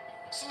girl.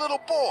 It's a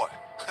little boy.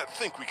 I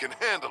think we can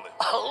handle it.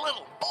 A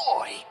little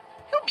boy?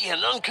 He'll be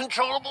an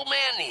uncontrollable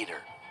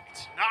man-eater.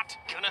 It's not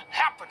gonna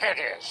happen. It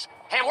is.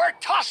 And we're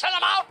tossing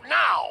him out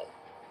now.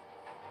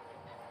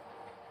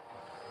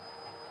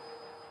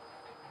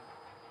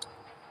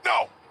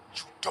 No!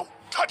 You don't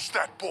touch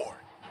that boy.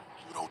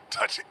 You don't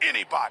touch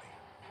anybody.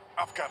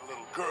 I've got a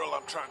little girl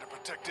I'm trying to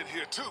protect in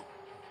here, too.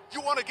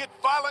 You want to get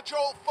violent, you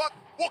old fuck?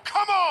 Well,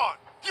 come on!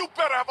 You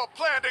better have a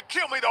plan to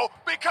kill me, though,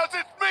 because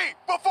it's me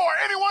before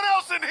anyone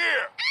else in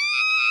here!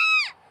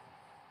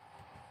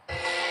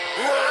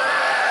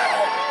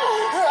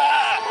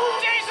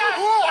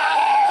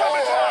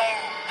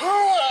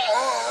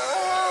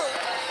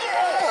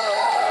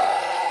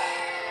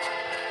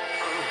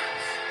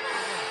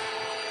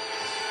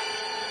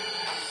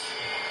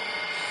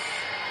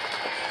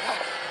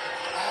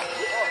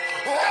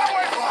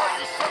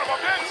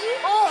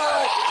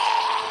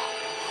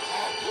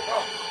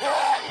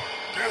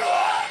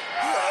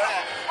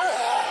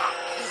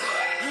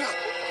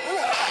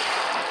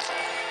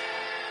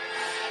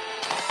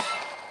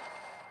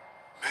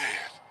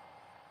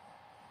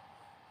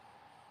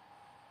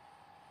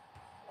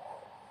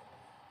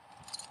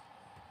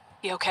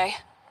 You okay?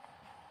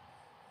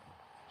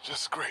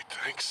 Just great,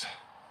 thanks.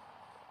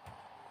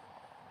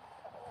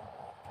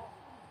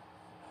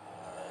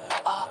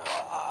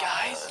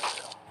 Guys?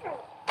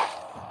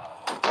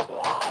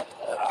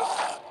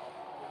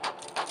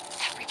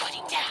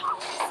 Everybody down.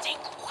 Stay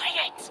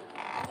quiet.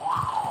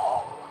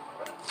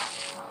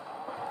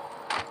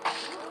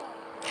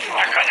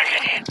 We're gonna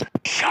get in.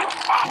 Shut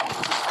up.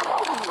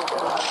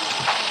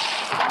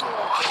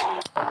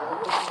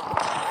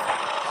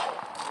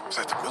 Is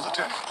that the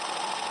military?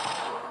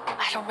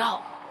 I don't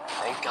know.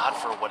 Thank God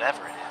for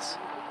whatever it is.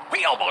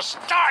 We almost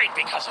died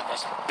because of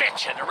this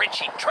bitch and her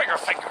itchy trigger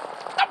finger.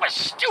 That was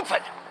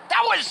stupid.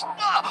 That was...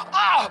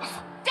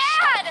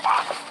 Dad!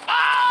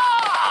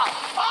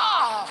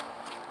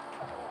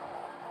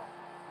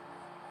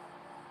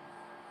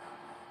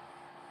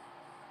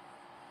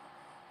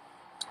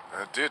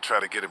 I did try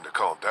to get him to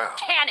calm down.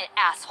 Can it,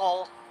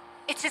 asshole?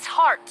 It's his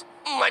heart.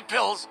 My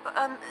pills.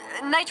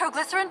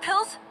 Nitroglycerin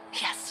pills?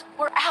 Yes,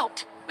 we're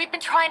out. We've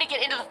been trying to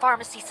get into the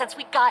pharmacy since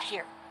we got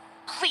here.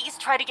 Please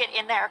try to get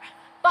in there.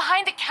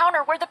 Behind the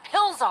counter where the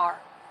pills are.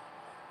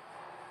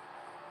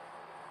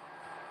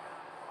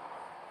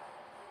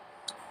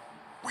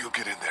 We'll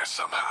get in there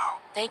somehow.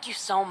 Thank you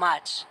so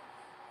much.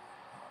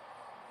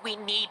 We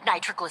need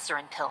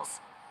nitroglycerin pills.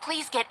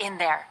 Please get in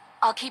there.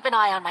 I'll keep an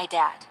eye on my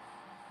dad.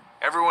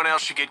 Everyone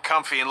else should get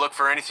comfy and look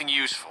for anything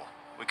useful.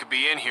 We could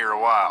be in here a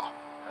while.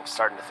 I'm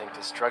starting to think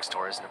this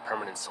drugstore isn't a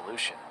permanent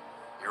solution.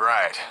 You're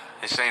right.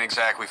 This ain't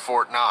exactly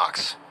Fort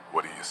Knox.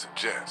 What do you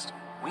suggest?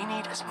 We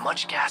need as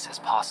much gas as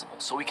possible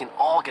so we can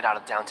all get out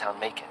of downtown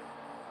Macon.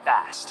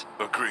 Fast.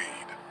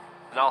 Agreed.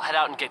 Then I'll head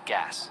out and get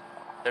gas.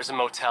 There's a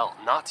motel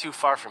not too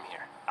far from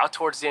here, out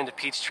towards the end of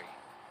Peachtree.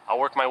 I'll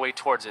work my way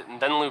towards it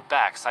and then loop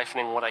back,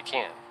 siphoning what I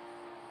can.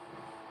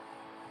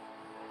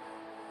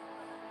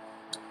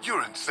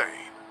 You're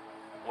insane.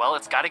 Well,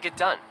 it's gotta get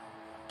done.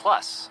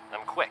 Plus,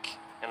 I'm quick,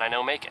 and I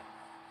know Macon.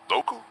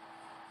 Local?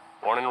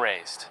 Born and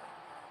raised.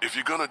 If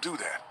you're gonna do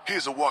that,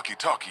 here's a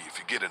walkie-talkie if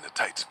you get in a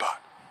tight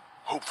spot.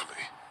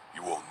 Hopefully,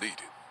 you won't need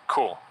it.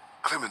 Cool.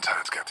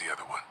 Clementine's got the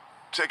other one.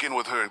 Check in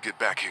with her and get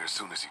back here as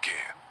soon as you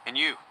can. And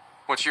you,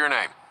 what's your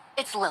name?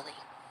 It's Lily.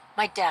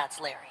 My dad's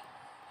Larry.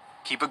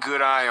 Keep a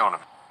good eye on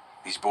him.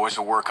 These boys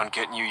will work on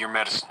getting you your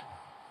medicine.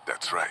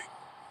 That's right.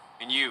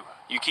 And you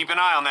keep an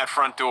eye on that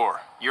front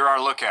door. You're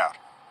our lookout.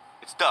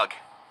 It's Doug.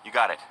 You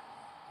got it.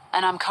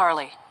 And I'm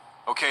Carly.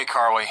 Okay,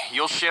 Carly,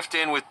 you'll shift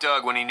in with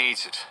Doug when he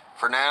needs it.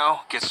 For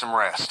now, get some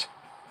rest.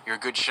 You're a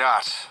good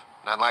shot,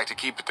 and I'd like to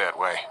keep it that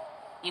way.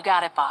 You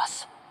got it,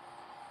 boss.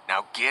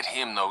 Now get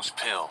him those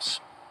pills.